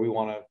we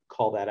want to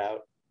call that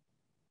out.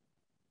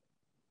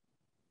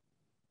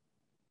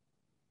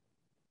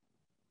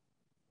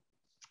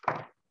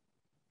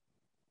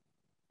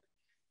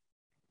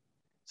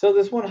 So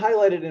this one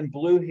highlighted in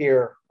blue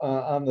here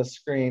on the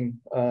screen,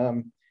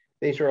 the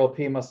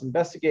HRLP must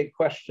investigate,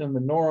 question the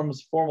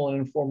norms, formal and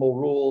informal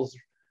rules,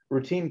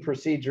 routine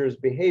procedures,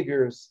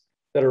 behaviors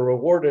that are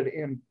rewarded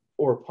in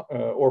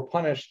or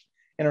punished,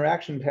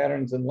 interaction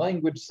patterns, and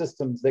language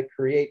systems that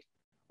create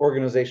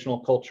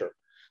organizational culture.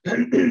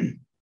 I'm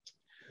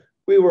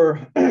pretty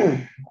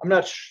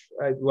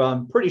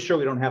sure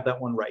we don't have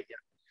that one right yet,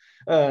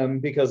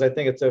 because I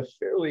think it's a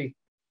fairly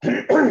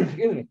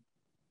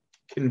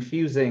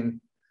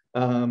confusing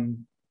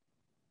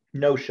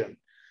notion.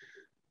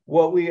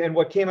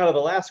 What came out of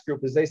the last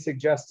group is they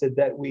suggested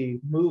that we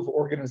move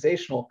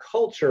organizational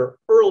culture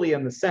early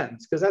in the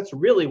sentence, because that's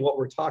really what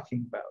we're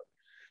talking about.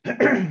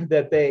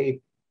 That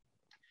they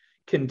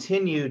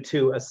continue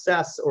to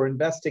assess or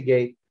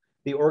investigate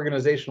the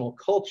organizational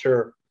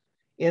culture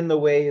in the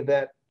way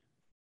that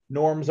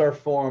norms are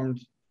formed,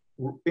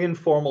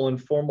 informal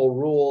and formal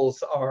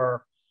rules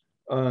are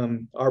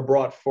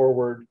brought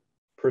forward,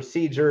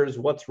 procedures,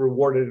 what's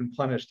rewarded and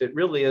punished. It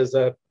really is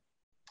a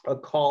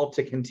call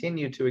to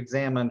continue to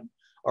examine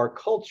our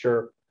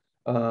culture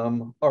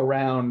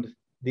around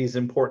these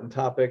important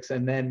topics,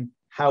 and then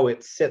how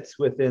it sits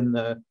within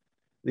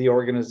the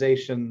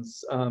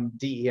organization's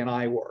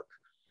DE&I work.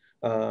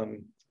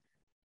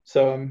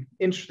 So I'm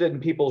interested in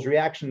people's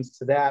reactions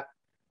to that,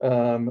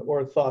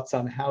 or thoughts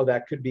on how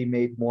that could be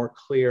made more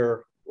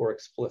clear or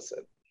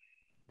explicit.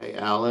 Hey,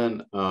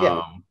 Alan,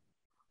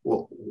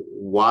 well,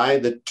 why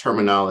the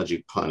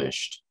terminology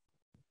punished?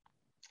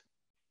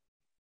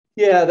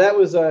 Yeah, that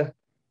was a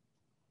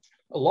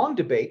long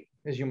debate,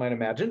 as you might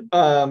imagine.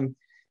 And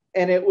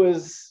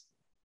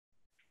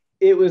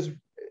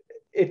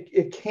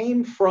it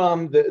came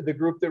from the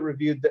group that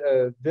reviewed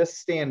this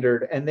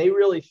standard, and they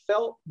really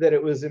felt that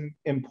it was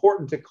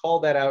important to call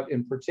that out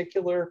in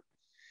particular,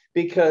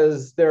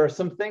 because there are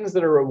some things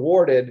that are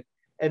rewarded,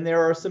 and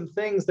there are some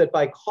things that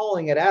by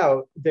calling it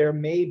out, there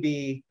may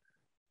be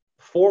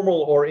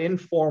formal or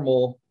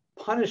informal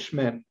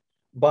punishment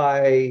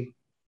by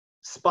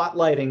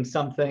spotlighting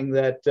something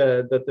that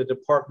the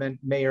department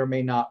may or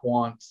may not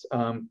want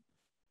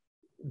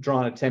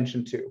drawn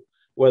attention to,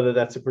 whether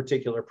that's a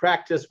particular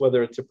practice,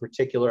 whether it's a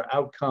particular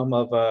outcome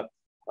of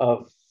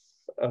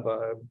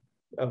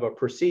a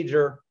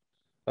procedure.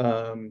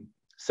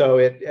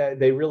 So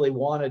they really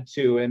wanted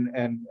to,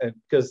 and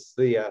because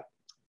the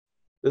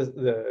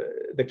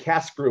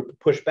CAS group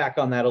pushed back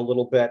on that a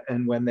little bit,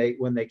 and when they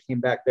came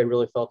back, they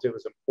really felt it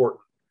was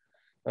important.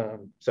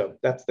 So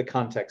that's the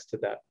context to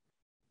that.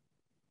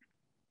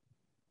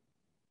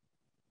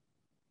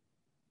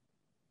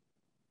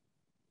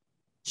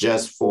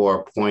 Just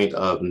for a point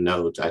of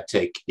note, I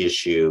take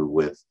issue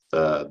with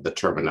the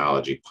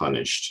terminology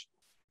punished,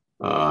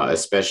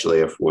 especially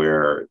if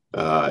we're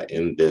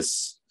in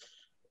this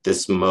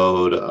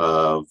mode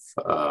of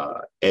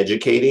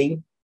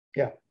educating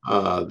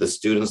the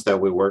students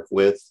that we work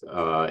with,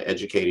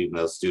 educating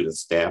those student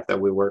staff that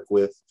we work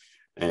with,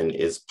 and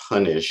is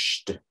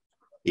punished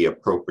the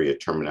appropriate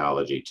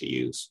terminology to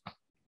use.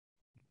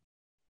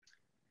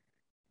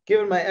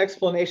 Given my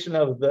explanation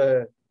of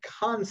the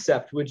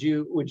concept, would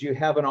you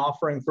have an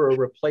offering for a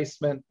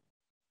replacement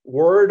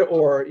word,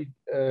 or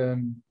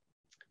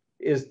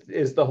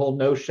is the whole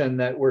notion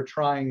that we're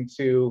trying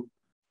to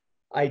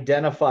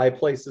identify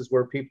places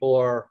where people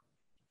are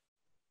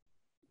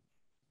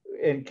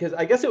and because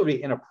I guess it would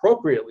be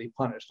inappropriately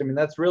punished. I mean,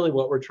 that's really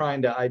what we're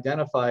trying to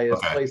identify as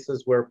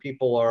places where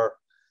people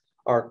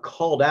are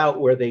called out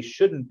where they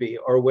shouldn't be,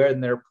 or when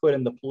they're put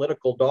in the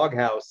political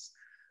doghouse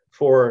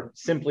for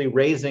simply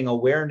raising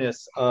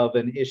awareness of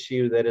an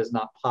issue that is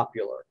not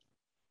popular.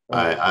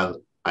 I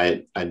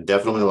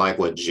definitely like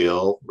what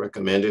Jill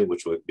recommended,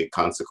 which would be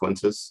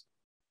consequences.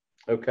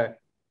 Okay.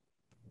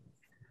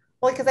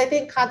 Well, because I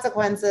think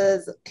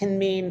consequences can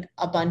mean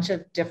a bunch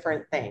of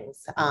different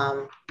things.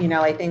 You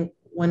know, I think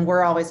when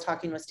we're always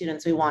talking with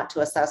students, we want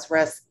to assess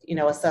risk, you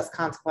know, assess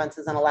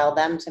consequences and allow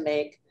them to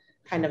make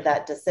kind of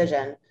that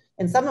decision.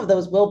 And some of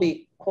those will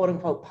be quote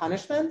unquote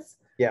punishments.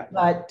 Yeah.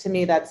 But to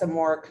me, that's a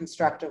more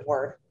constructive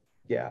word.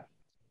 Yeah.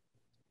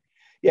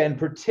 Yeah. In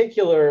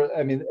particular,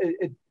 I mean,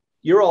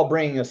 you're all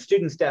bringing a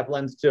student staff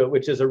lens to it,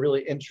 which is a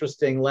really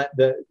interesting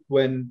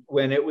when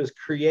it was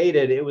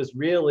created, it was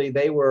really,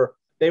 they were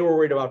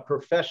worried about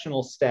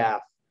professional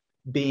staff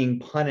being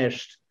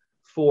punished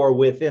for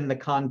within the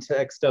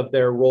context of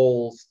their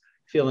roles,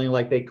 feeling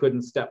like they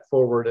couldn't step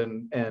forward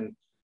and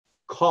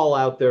call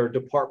out their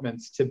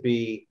departments to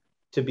be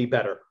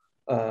better.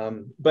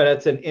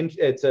 But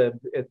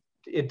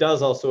it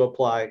does also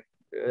apply,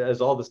 as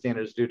all the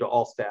standards do, to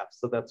all staff.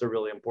 So that's a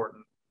really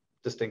important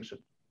distinction.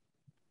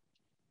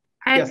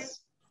 Yes.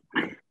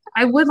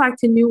 I would like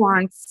to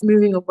nuance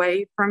moving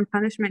away from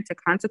punishment to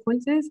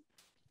consequences.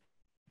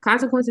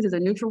 Consequences is a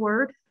neutral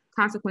word.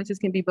 Consequences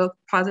can be both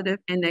positive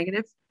and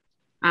negative.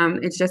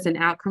 It's just an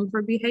outcome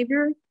for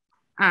behavior.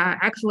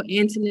 Actual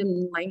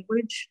antonym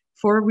language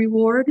for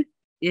reward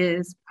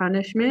is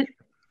punishment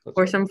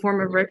or some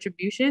form of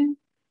retribution.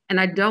 And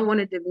I don't want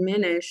to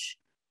diminish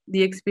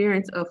the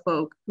experience of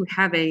folk who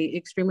have a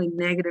extremely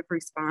negative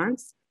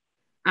response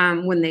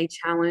when they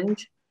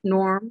challenge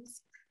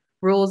norms,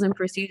 rules, and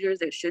procedures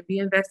that should be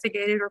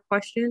investigated or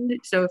questioned.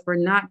 So if we're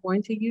not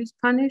going to use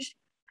punish,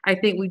 I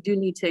think we do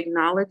need to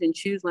acknowledge and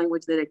choose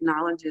language that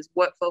acknowledges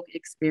what folk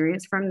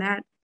experience from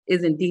that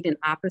is indeed an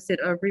opposite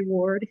of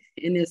reward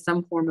and is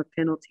some form of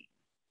penalty.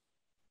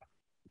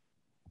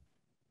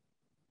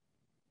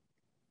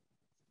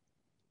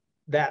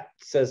 That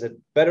says it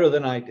better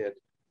than I did.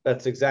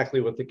 That's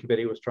exactly what the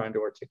committee was trying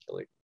to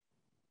articulate.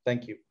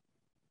 Thank you.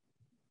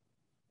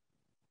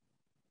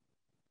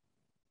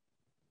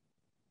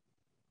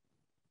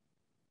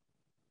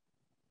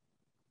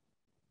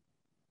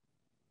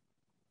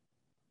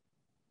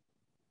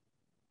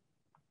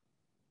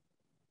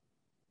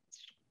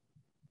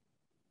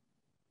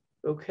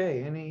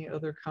 Okay, any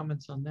other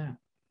comments on that?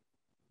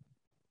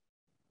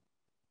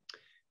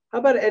 How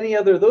about any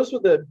other, those were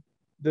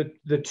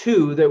the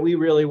two that we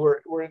really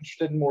were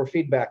interested in more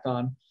feedback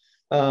on.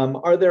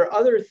 Are there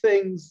other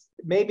things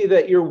maybe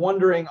that you're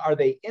wondering, are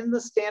they in the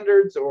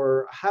standards,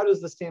 or how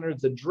does the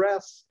standards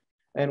address?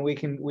 And we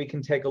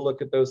can take a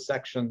look at those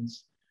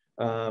sections,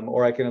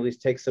 or I can at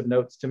least take some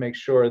notes to make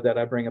sure that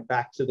I bring it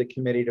back to the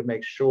committee to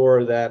make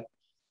sure that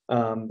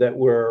that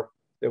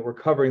we're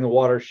covering the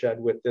watershed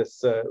with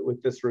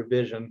this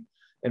revision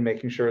and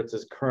making sure it's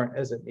as current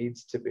as it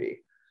needs to be.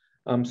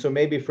 So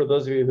maybe for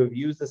those of you who have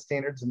used the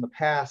standards in the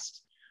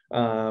past,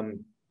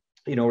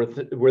 you know,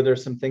 were there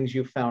some things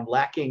you found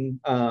lacking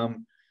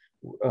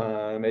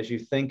as you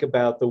think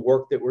about the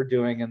work that we're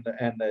doing and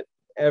the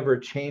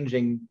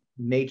ever-changing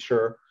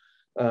nature?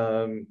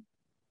 You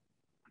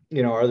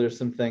know, are there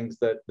some things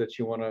that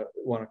you want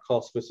to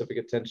call specific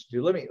attention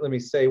to? Let me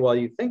say, while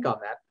you think on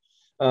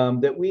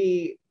that, that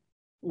we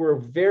were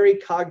very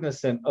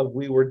cognizant of,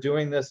 we were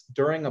doing this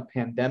during a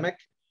pandemic,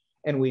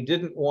 and we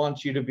didn't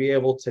want you to be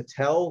able to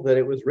tell that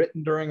it was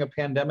written during a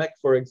pandemic.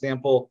 For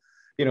example,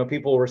 you know,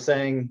 people were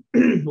saying,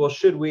 well,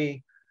 should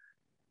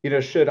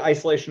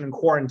isolation and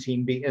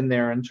quarantine be in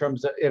there in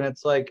terms of, and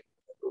it's like,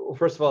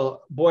 first of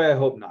all, boy, I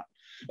hope not,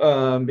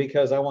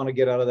 because I want to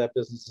get out of that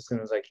business as soon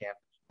as I can.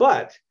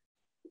 But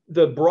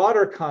the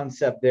broader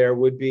concept there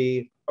would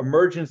be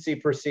emergency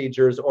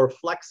procedures or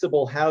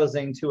flexible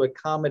housing to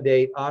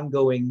accommodate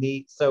ongoing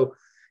needs. So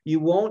you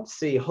won't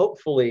see,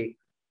 hopefully,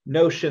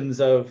 notions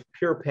of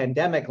pure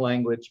pandemic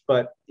language,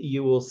 but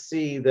you will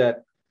see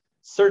that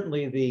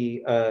certainly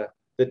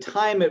the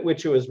time at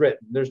which it was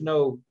written, there's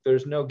no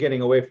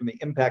getting away from the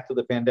impact of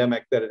the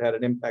pandemic, that it had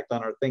an impact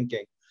on our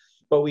thinking.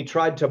 But we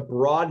tried to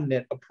broaden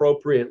it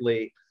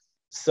appropriately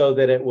so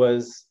that it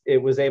was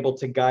able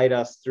to guide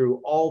us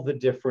through all the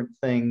different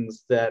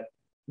things that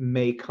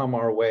may come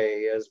our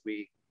way as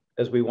we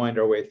wind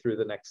our way through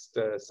the next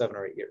 7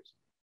 or 8 years.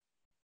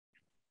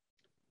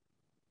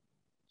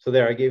 So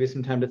there, I gave you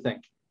some time to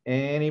think.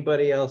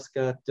 Anybody else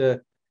got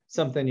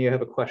something you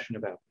have a question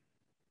about?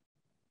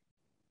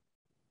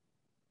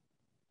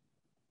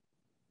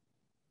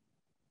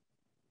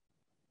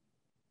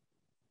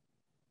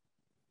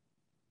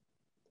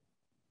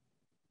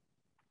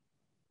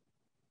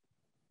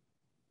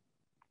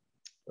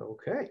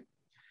 Okay.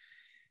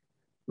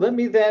 Let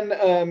me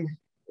then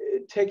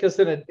take us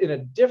in a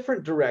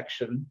different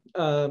direction.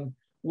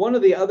 One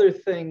of the other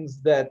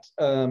things that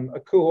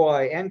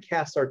ACUHO-I and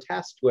CAS are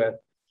tasked with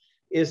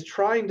is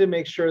trying to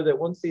make sure that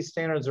once these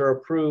standards are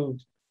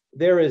approved,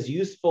 they're as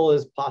useful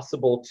as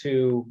possible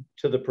to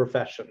the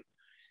profession.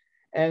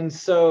 And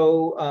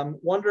so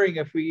wondering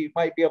if we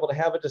might be able to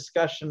have a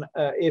discussion,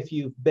 if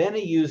you've been a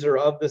user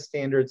of the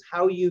standards,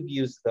 how you've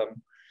used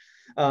them.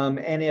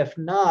 And if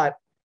not,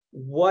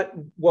 what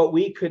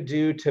we could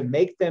do to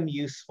make them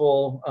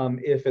useful,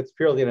 if it's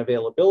purely an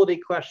availability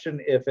question,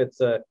 if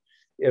it's a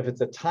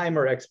time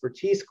or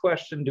expertise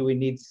question. Do we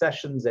need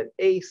sessions at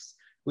ACE?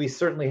 We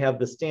certainly have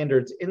the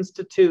Standards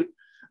Institute,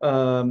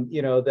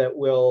 that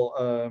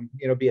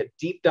will be a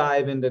deep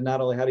dive into not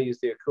only how to use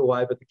the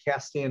ACUI, but the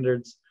CAS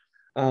standards.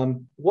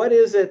 What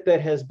is it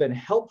that has been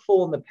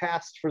helpful in the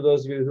past for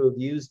those of you who have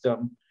used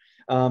them?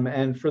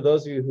 And for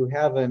those of you who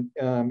haven't,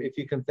 if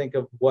you can think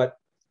of what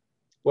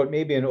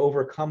may be an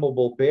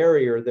overcomable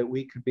barrier that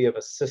we could be of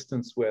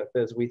assistance with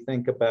as we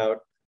think about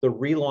the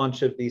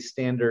relaunch of these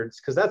standards,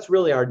 because that's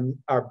really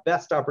our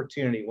best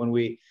opportunity.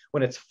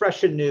 When it's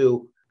fresh and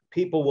new,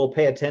 people will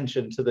pay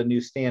attention to the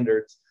new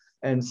standards.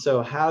 And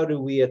so how do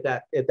we at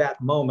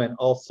that moment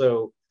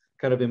also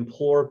kind of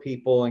implore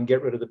people and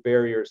get rid of the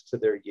barriers to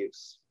their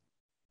use?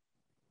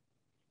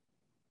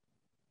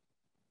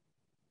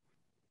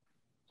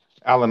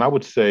 Alan, I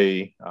would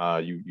say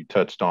you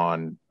touched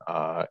on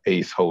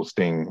ACE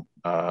hosting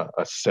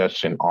a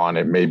session on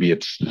it. Maybe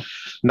it's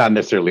not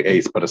necessarily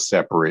ACE, but a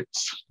separate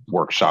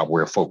workshop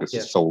where it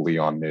focuses solely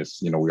on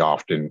this. We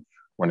often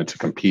run into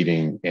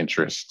competing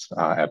interests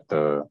at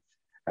the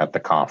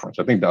conference.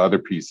 I think the other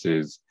piece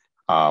is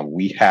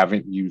we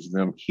haven't used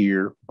them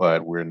here,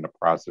 but we're in the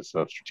process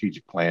of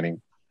strategic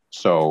planning.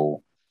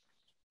 So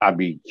I'd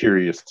be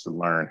curious to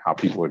learn how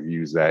people have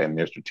used that in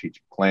their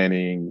strategic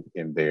planning,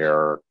 in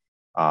their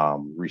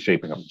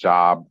reshaping of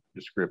job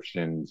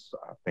descriptions,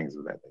 things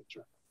of that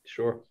nature.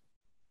 Sure.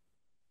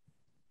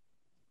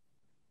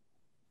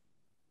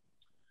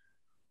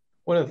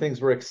 One of the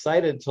things we're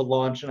excited to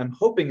launch, and I'm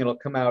hoping it'll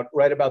come out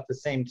right about the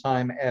same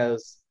time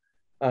as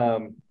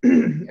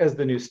as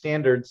the new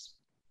standards,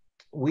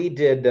 we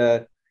did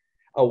a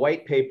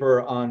white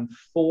paper on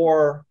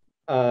four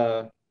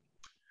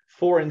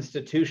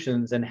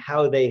institutions and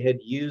how they had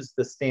used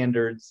the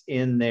standards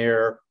in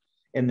their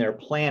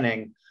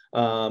planning.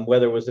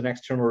 Whether it was an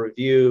external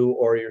review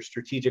or your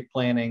strategic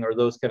planning or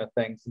those kind of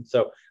things. And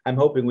so I'm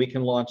hoping we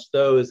can launch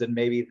those, and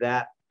maybe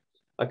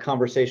a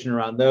conversation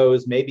around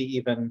those, maybe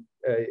even,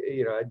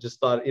 I just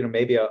thought,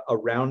 maybe a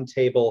round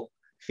table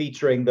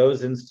featuring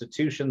those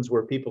institutions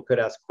where people could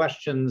ask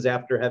questions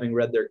after having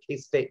read their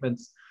case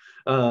statements.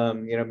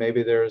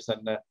 Maybe there's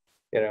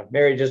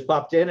Mary just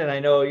popped in, and I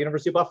know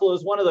University of Buffalo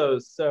is one of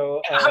those.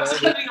 So I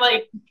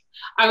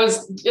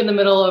was in the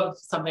middle of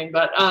something,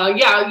 but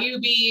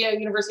UB,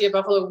 University of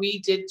Buffalo, we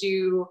did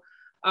do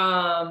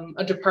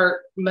a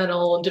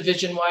departmental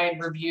division-wide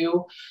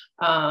review.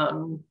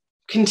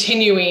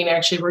 Continuing,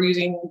 actually, we're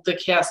using the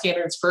CAS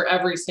standards for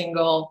every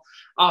single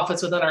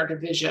office within our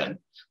division.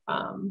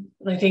 And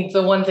I think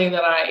the one thing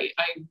that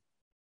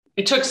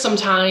it took some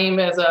time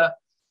as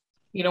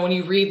when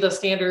you read the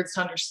standards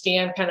to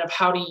understand kind of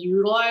how to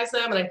utilize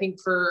them. And I think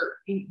for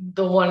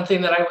the one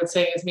thing that I would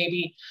say is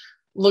maybe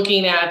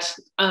looking at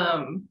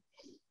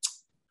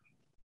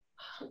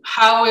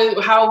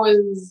how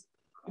is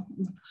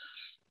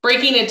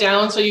breaking it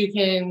down so you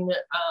can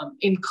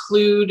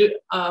include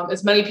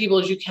as many people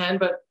as you can,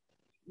 but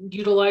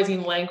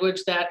utilizing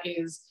language that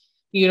is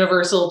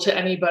universal to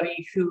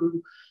anybody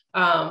who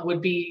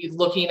would be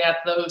looking at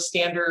those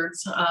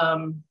standards.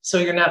 So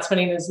you're not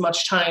spending as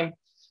much time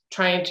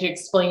trying to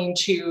explain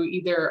to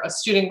either a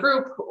student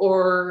group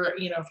or,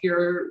 if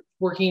you're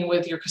working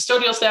with your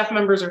custodial staff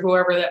members or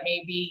whoever that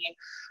may be,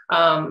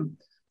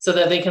 so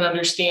that they can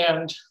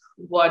understand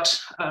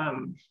what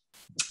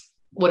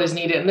is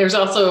needed. And there's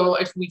also,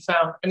 I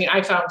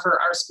found for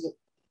our school,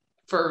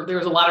 there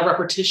was a lot of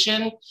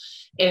repetition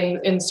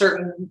in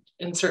certain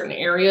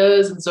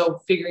areas. And so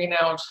figuring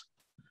out,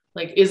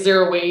 is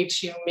there a way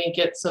to make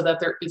it so that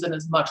there isn't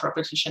as much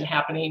repetition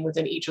happening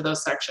within each of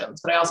those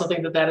sections? But I also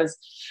think that is,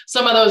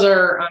 some of those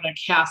are on a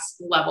CAS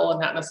level and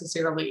not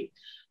necessarily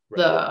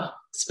the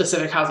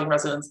specific housing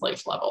residence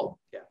life level.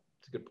 Yeah,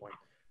 that's a good point.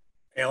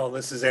 Alan,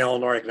 this is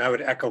Alan Norrick, and I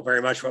would echo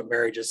very much what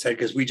Mary just said,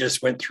 because we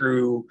just went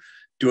through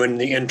doing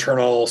the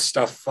internal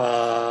stuff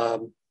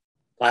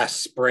last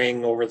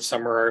spring, over the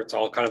summer. It's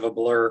all kind of a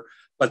blur,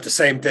 but the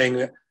same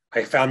thing,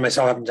 I found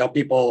myself having to tell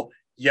people,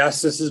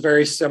 yes, this is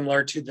very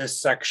similar to this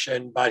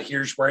section, but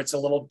here's where it's a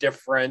little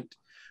different,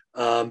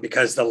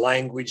 because the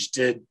language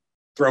did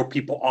throw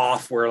people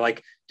off. Where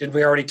didn't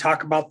we already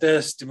talk about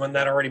this? Didn't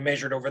that already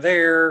measured over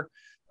there?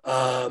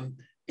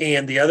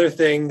 And the other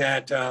thing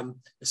that,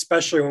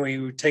 especially when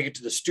we take it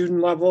to the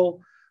student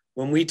level,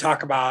 when we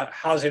talk about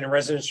housing and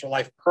residential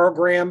life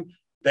program,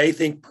 they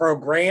think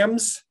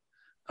programs,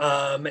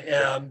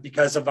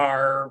 because of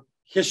our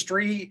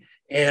history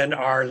and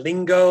our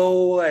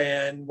lingo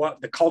and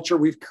what the culture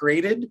we've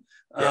created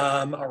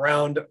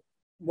around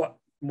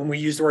when we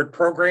use the word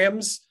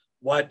programs,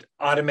 what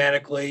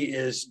automatically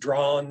is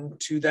drawn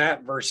to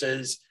that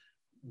versus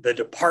the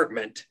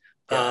department.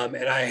 And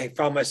I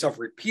found myself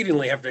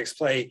repeatedly have to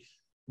explain,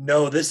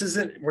 no,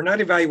 we're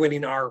not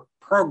evaluating our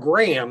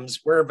programs,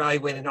 we're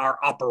evaluating our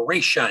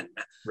operation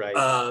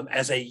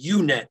as a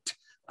unit.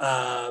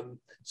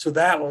 So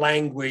that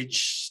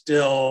language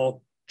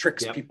still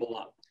tricks people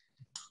up.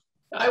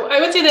 I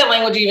would say that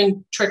language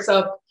even tricks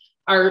up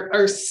our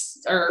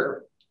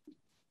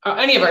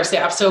any of our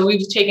staff. So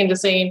we've taken to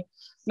saying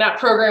not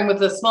program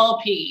with a small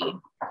p,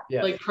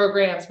 like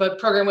programs, but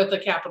program with a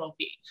capital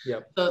P.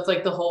 So it's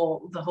like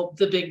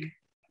the big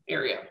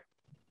area.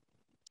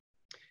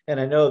 And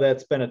I know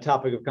that's been a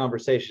topic of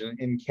conversation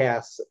in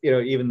CAS.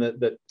 Even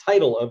the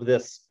title of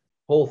this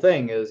whole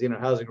thing is,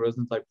 housing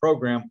residence life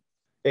program.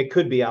 It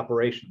could be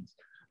operations,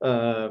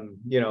 and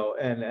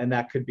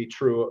that could be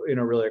true,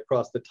 really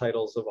across the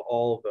titles of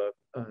all of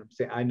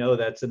the. I know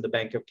that's in the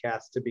bank of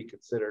CAS to be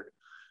considered,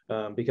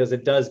 because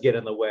it does get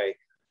in the way.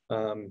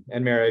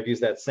 And Mary, I've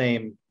used that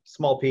same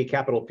small p,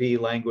 capital P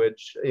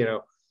language.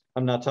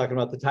 I'm not talking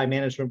about the time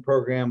management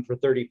program for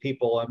 30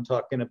 people. I'm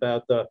talking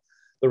about the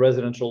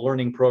residential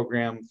learning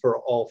program for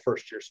all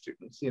first-year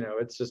students.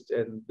 It's just,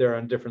 and they're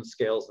on different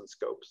scales and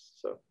scopes.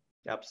 So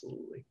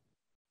absolutely.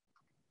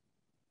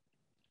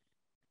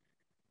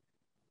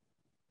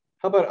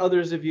 How about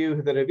others of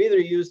you that have either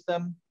used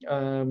them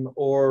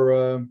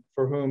or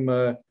for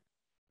whom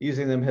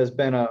using them has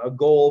been a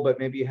goal, but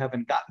maybe you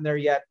haven't gotten there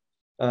yet,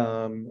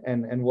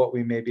 and what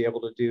we may be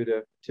able to do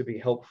to be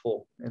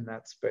helpful in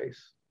that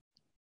space?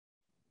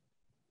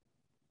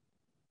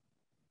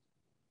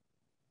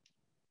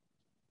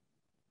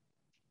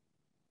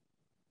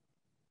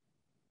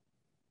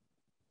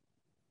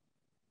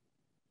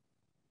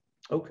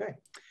 Okay.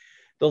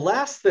 The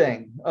last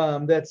thing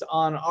that's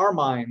on our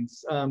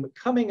minds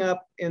coming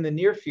up in the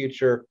near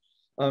future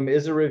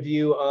is a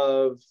review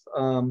of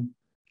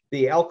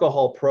the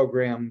alcohol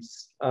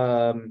programs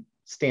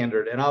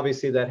standard. And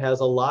obviously that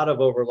has a lot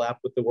of overlap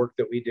with the work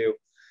that we do.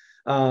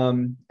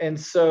 And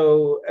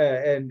so,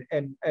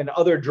 and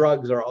other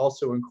drugs are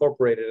also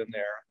incorporated in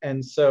there.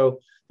 And so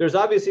there's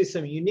obviously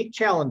some unique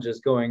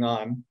challenges going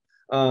on.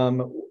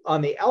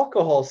 On the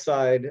alcohol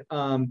side,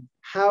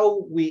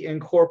 how we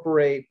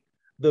incorporate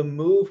the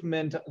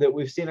movement that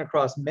we've seen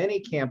across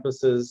many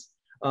campuses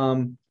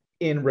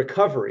in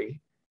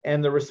recovery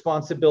and the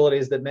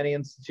responsibilities that many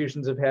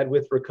institutions have had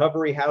with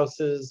recovery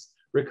houses,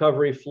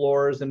 recovery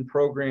floors and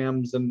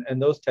programs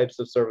and those types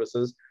of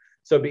services.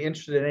 So I'd be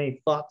interested in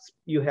any thoughts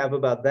you have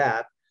about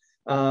that.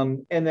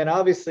 And then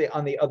obviously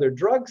on the other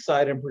drug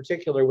side, in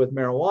particular with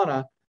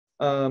marijuana,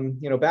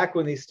 back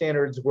when these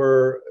standards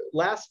were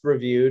last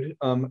reviewed,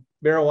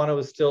 marijuana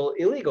was still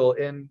illegal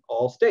in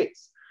all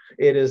states.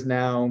 It is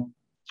now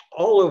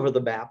all over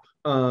the map,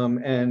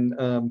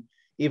 and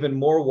even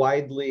more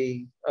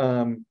widely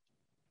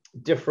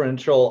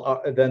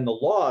differential than the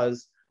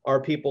laws are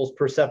people's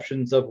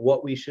perceptions of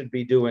what we should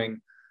be doing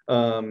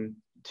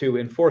to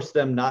enforce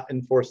them, not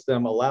enforce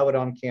them, allow it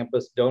on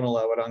campus, don't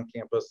allow it on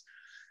campus.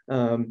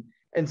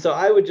 And so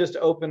I would just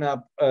open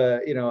up,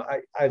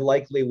 I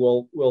likely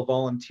will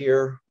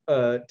volunteer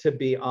to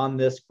be on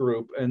this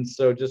group. And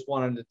so just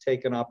wanted to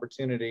take an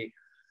opportunity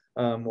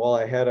while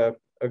I had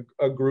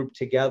a group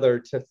together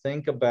to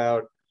think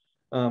about,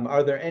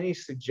 are there any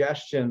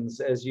suggestions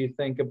as you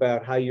think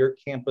about how your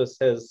campus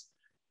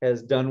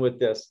has done with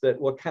this,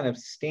 that what kind of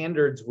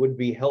standards would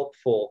be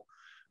helpful,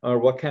 or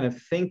what kind of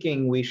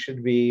thinking we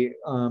should be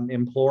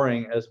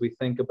imploring as we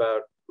think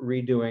about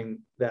redoing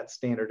that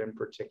standard in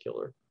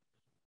particular?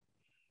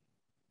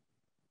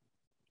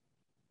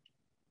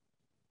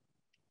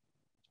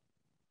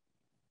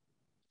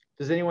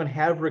 Does anyone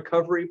have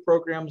recovery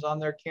programs on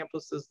their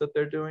campuses that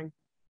they're doing?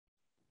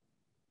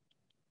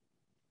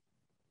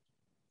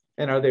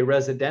 And are they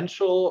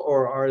residential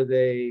or are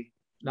they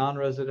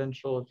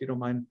non-residential, if you don't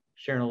mind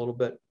sharing a little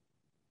bit?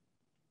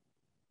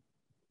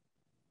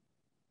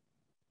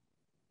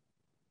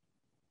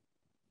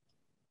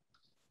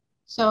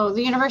 So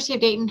the University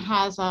of Dayton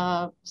has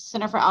a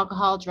Center for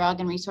Alcohol, Drug,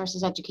 and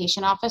Resources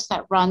Education Office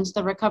that runs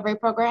the recovery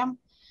program.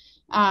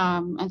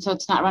 And so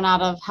it's not run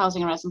out of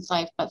Housing and Residence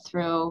Life, but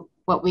through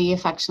what we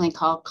affectionately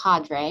call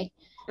cadre.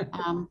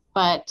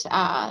 But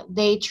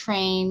they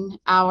train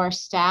our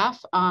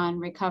staff on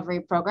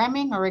recovery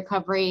programming or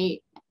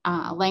recovery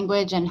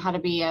language and how to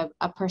be a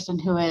person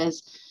who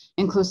is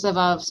inclusive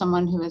of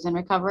someone who is in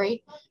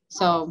recovery.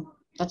 So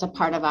that's a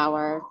part of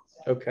our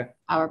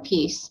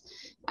piece.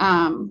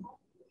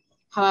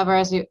 However,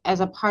 as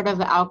a part of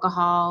the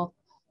alcohol,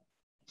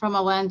 from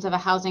a lens of a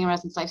Housing and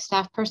Residence Life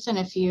staff person,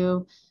 if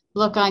you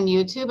look on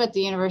YouTube at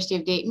the University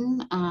of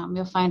Dayton,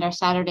 you'll find our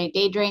Saturday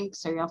day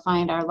drinks, or you'll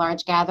find our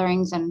large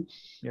gatherings. And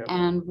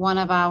one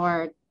of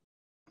our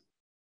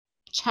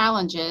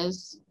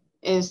challenges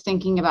is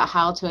thinking about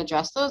how to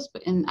address those.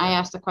 And I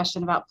asked the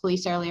question about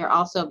police earlier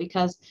also,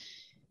 because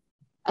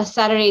a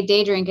Saturday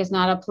day drink is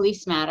not a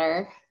police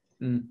matter.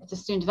 It's a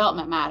student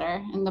development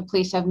matter. And the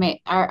police have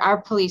made,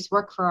 our police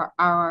work for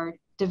our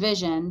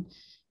division,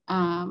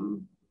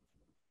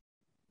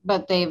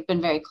 but they've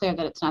been very clear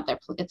that it's not a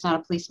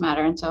police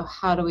matter. And so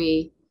how do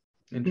we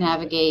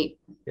navigate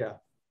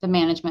the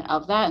management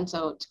of that? And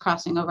so it's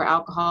crossing over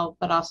alcohol,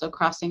 but also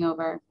crossing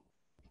over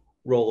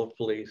role of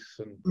police.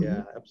 And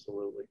yeah,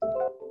 absolutely.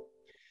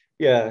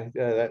 yeah,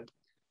 that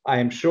I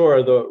am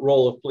sure the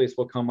role of police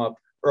will come up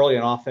early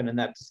and often in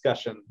that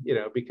discussion,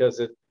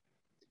 because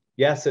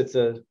yes, it's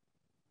a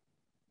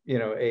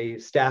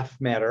staff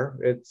matter.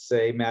 It's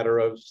a matter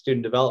of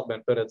student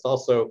development, but it's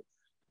also,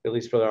 at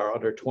least for our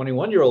under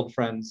 21-year-old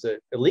friends, a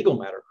legal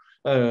matter.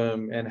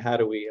 And how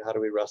do we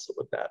wrestle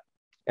with that?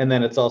 And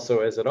then it's also,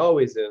 as it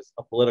always is,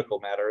 a political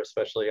matter,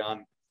 especially at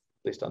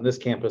least on this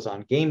campus,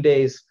 on game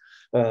days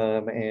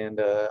and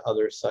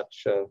other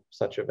such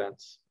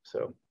events.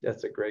 So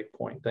that's a great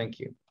point. Thank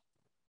you.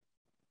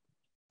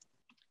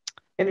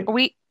 And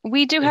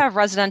we do have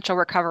residential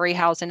recovery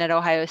housing at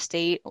Ohio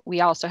State.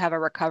 We also have a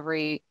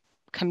recovery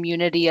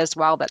community as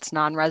well that's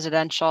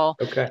non-residential.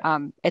 Okay.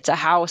 It's a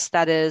house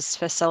that is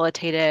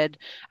facilitated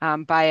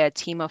by a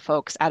team of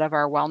folks out of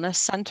our wellness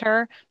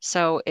center.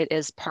 So it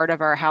is part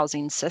of our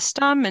housing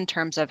system in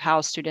terms of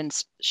how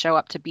students show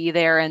up to be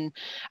there. And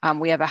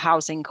we have a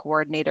housing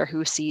coordinator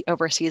who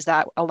oversees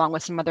that along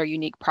with some other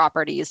unique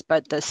properties,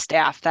 but the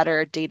staff that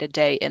are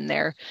day-to-day in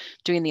there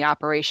doing the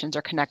operations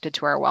are connected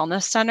to our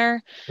wellness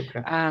center.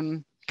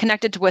 Okay.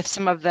 Connected with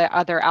some of the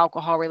other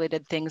alcohol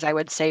related things, I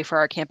would say for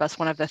our campus,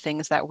 one of the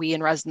things that we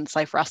in residence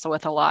life wrestle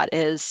with a lot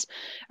is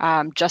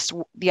just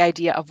the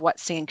idea of what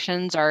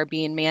sanctions are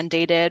being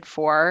mandated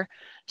for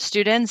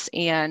students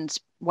and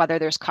whether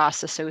there's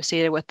costs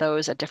associated with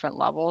those at different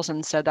levels.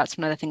 And so that's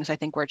one of the things I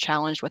think we're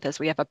challenged with is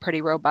we have a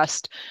pretty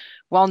robust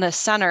wellness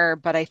center,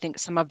 but I think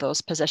some of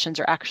those positions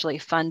are actually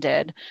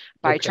funded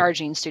by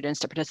charging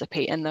students to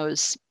participate in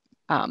those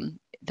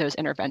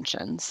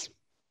interventions.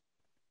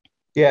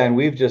 Yeah, and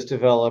we've just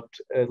developed,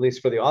 at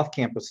least for the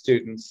off-campus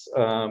students,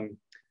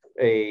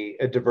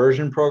 a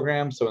diversion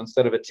program. So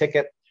instead of a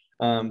ticket,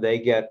 they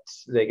get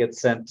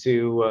sent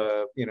to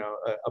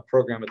a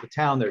program at the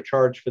town. They're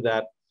charged for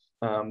that.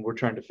 We're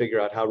trying to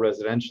figure out how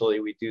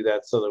residentially we do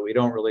that so that we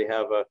don't really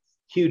have a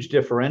huge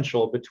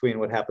differential between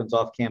what happens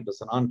off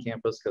campus and on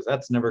campus, because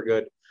that's never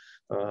good.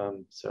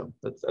 So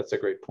that's a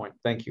great point.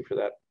 Thank you for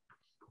that.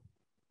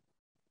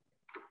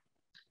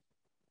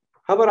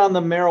 How about on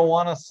the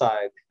marijuana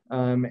side?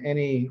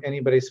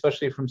 Anybody,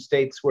 especially from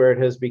states where it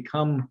has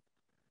become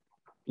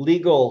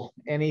legal,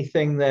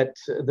 anything that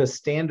the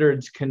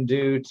standards can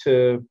do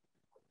to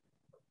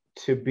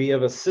be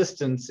of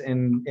assistance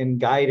in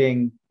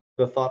guiding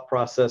the thought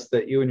process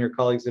that you and your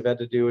colleagues have had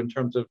to do in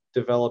terms of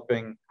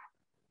developing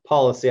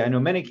policy? I know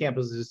many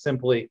campuses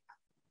simply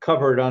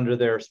covered under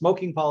their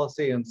smoking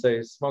policy and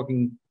say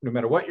smoking, no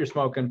matter what you're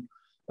smoking,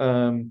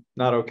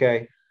 not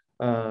okay.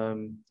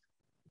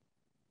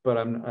 But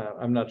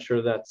I'm not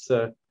sure that's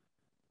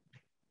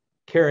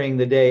carrying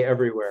the day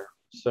everywhere.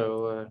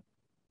 So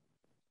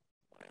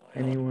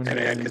anyone?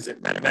 Because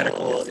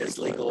medical is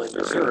legal in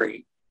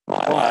Missouri,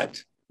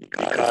 but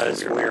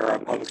because we're a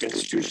public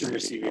institution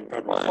receiving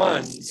federal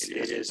funds,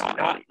 it is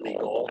not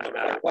legal no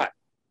matter what.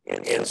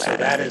 And so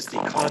that is the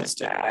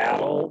constant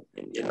battle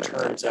in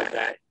terms of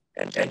that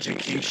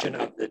education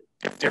of the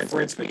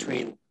difference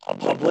between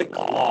public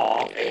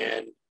law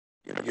and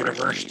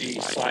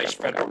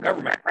university/federal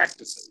government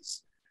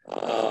practices.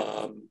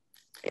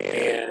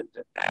 And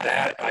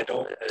that I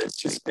don't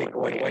anticipate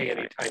going away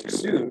anytime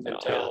soon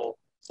until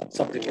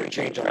something will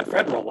change on the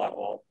federal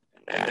level.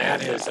 And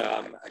that is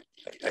a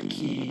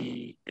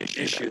key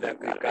issue that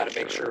we've got to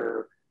make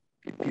sure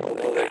people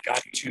know they've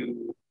got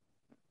to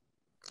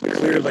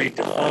clearly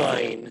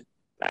define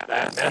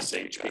that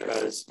message,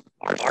 because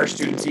our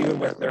students, even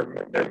with their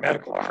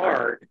medical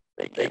card,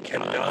 they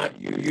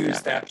cannot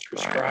use that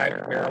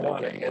prescribed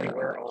marijuana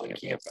anywhere on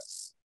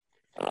campus.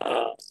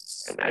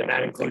 And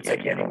that includes they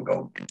can't even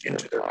go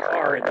into their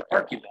car in the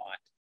parking lot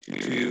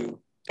to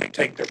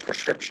take their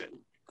prescription.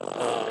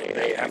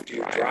 They have to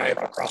drive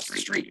across the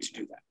street to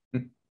do that.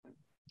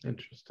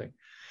 Interesting.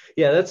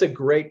 Yeah, that's a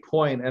great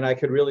point. And I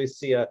could really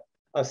see a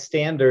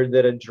standard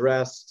that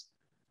addressed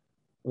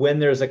when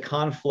there's a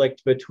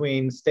conflict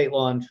between state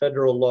law and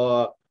federal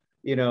law,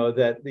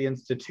 that the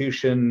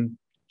institution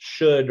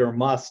should or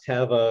must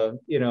have a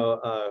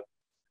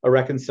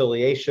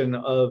reconciliation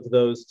of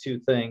those two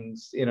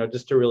things,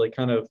 just to really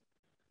kind of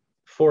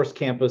force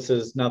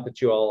campuses, not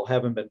that you all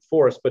haven't been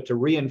forced, but to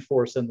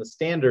reinforce in the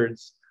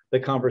standards the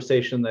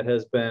conversation that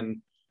has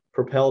been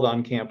propelled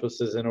on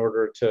campuses in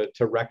order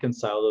to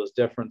reconcile those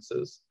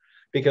differences.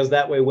 Because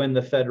that way, when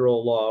the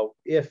federal law,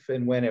 if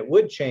and when it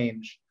would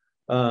change,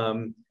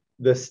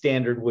 the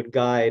standard would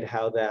guide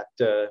how that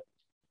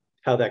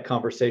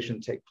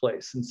conversation take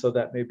place. And so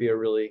that may be a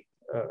really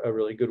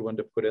good one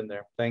to put in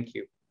there. Thank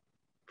you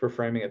for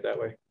framing it that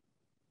way.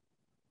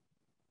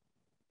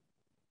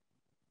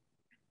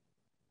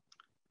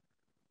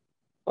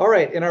 All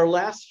right, in our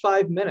last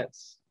 5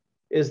 minutes,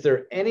 is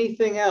there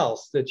anything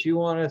else that you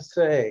want to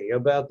say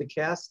about the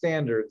CAS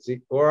standards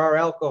or our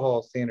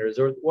alcohol standards,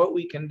 or what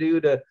we can do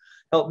to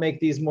help make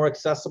these more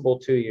accessible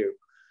to you?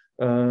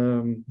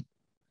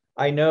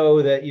 I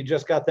know that you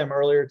just got them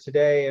earlier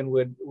today, and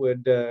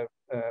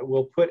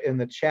we'll put in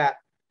the chat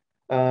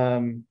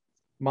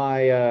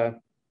my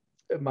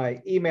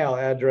email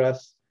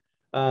address,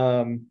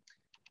 and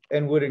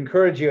would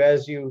encourage you,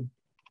 as you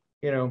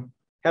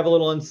have a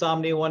little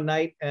insomnia one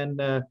night and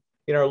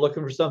are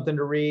looking for something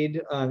to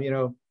read,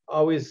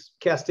 always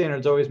CAS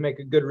standards always make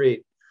a good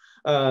read.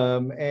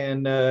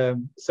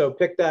 So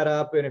pick that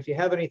up. And if you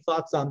have any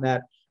thoughts on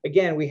that,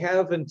 again, we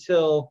have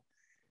until,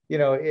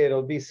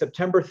 it'll be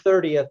September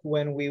 30th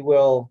when we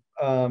will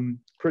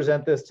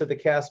present this to the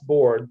CAS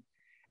board.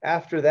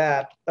 After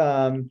that,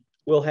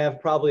 we'll have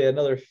probably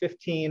another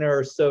 15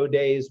 or so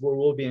days where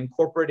we'll be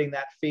incorporating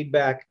that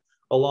feedback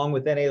along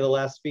with any of the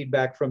last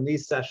feedback from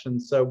these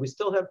sessions. So we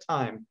still have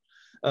time.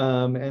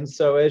 And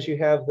so as you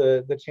have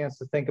the chance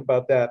to think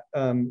about that,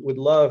 would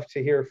love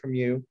to hear from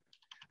you.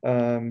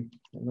 And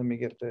let me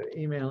get the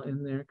email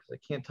in there because I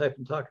can't type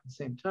and talk at the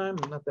same time.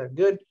 I'm not that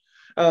good.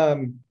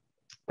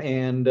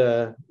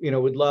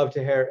 Would love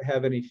to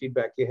have any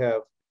feedback you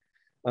have.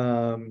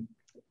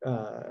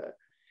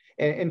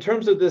 And in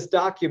terms of this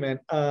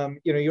document,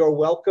 you're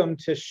welcome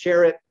to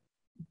share it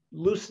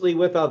loosely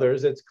with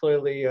others. It's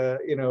clearly, a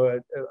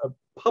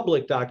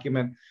public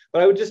document,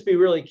 but I would just be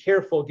really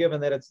careful, given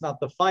that it's not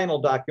the final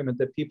document,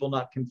 that people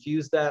not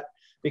confuse that,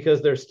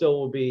 because there still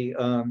will be,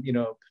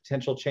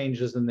 potential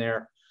changes in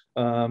there.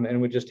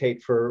 And we just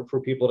hate for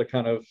people to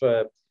kind of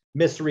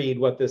misread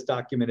what this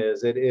document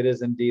is. It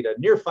is indeed a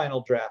near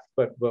final draft,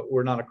 but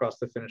we're not across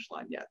the finish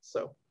line yet.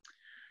 So,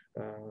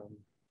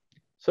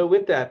 so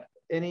with that,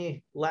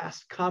 any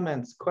last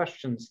comments,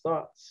 questions,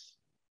 thoughts?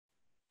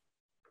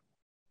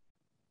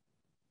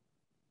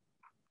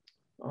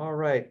 All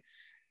right.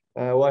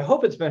 Well, I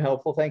hope it's been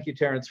helpful. Thank you,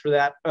 Terrence, for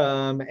that.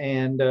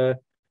 The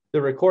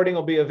recording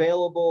will be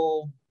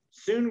available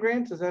soon,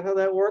 Grant? Is that how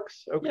that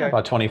works? Okay. Yeah,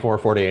 about 24,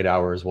 48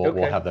 hours. We'll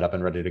Okay. have that up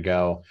and ready to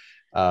go.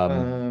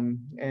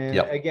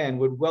 Again,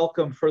 would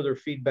welcome further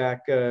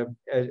feedback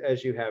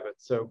as you have it.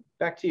 So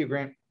back to you,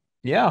 Grant.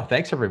 Yeah,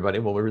 thanks everybody.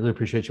 Well, we really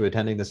appreciate you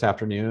attending this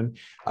afternoon.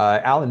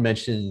 Alan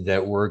mentioned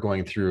that we're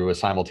going through a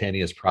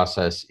simultaneous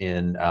process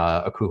in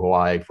ACU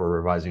Hawaii for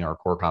revising our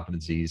core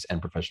competencies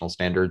and professional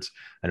standards.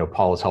 I know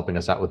Paul is helping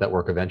us out with that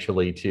work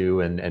eventually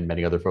too, and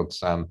many other folks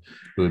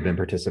who have been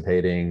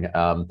participating.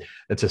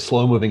 It's a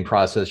slow moving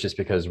process just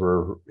because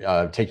we're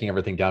taking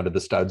everything down to the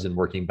studs and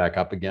working back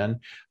up again.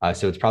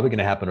 So it's probably going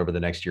to happen over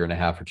the next 1.5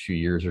 years or 2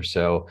 years or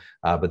so,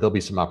 but there'll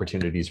be some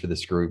opportunities for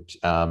this group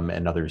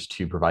and others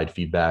to provide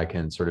feedback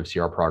and sort of see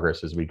our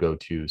progress as we go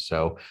too.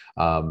 So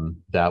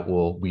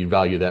we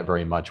value that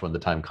very much when the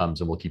time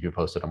comes, and we'll keep you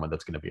posted on when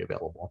that's going to be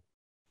available.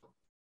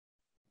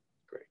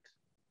 Great.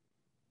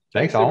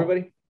 Thanks all.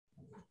 Everybody.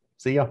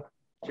 See ya.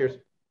 Cheers.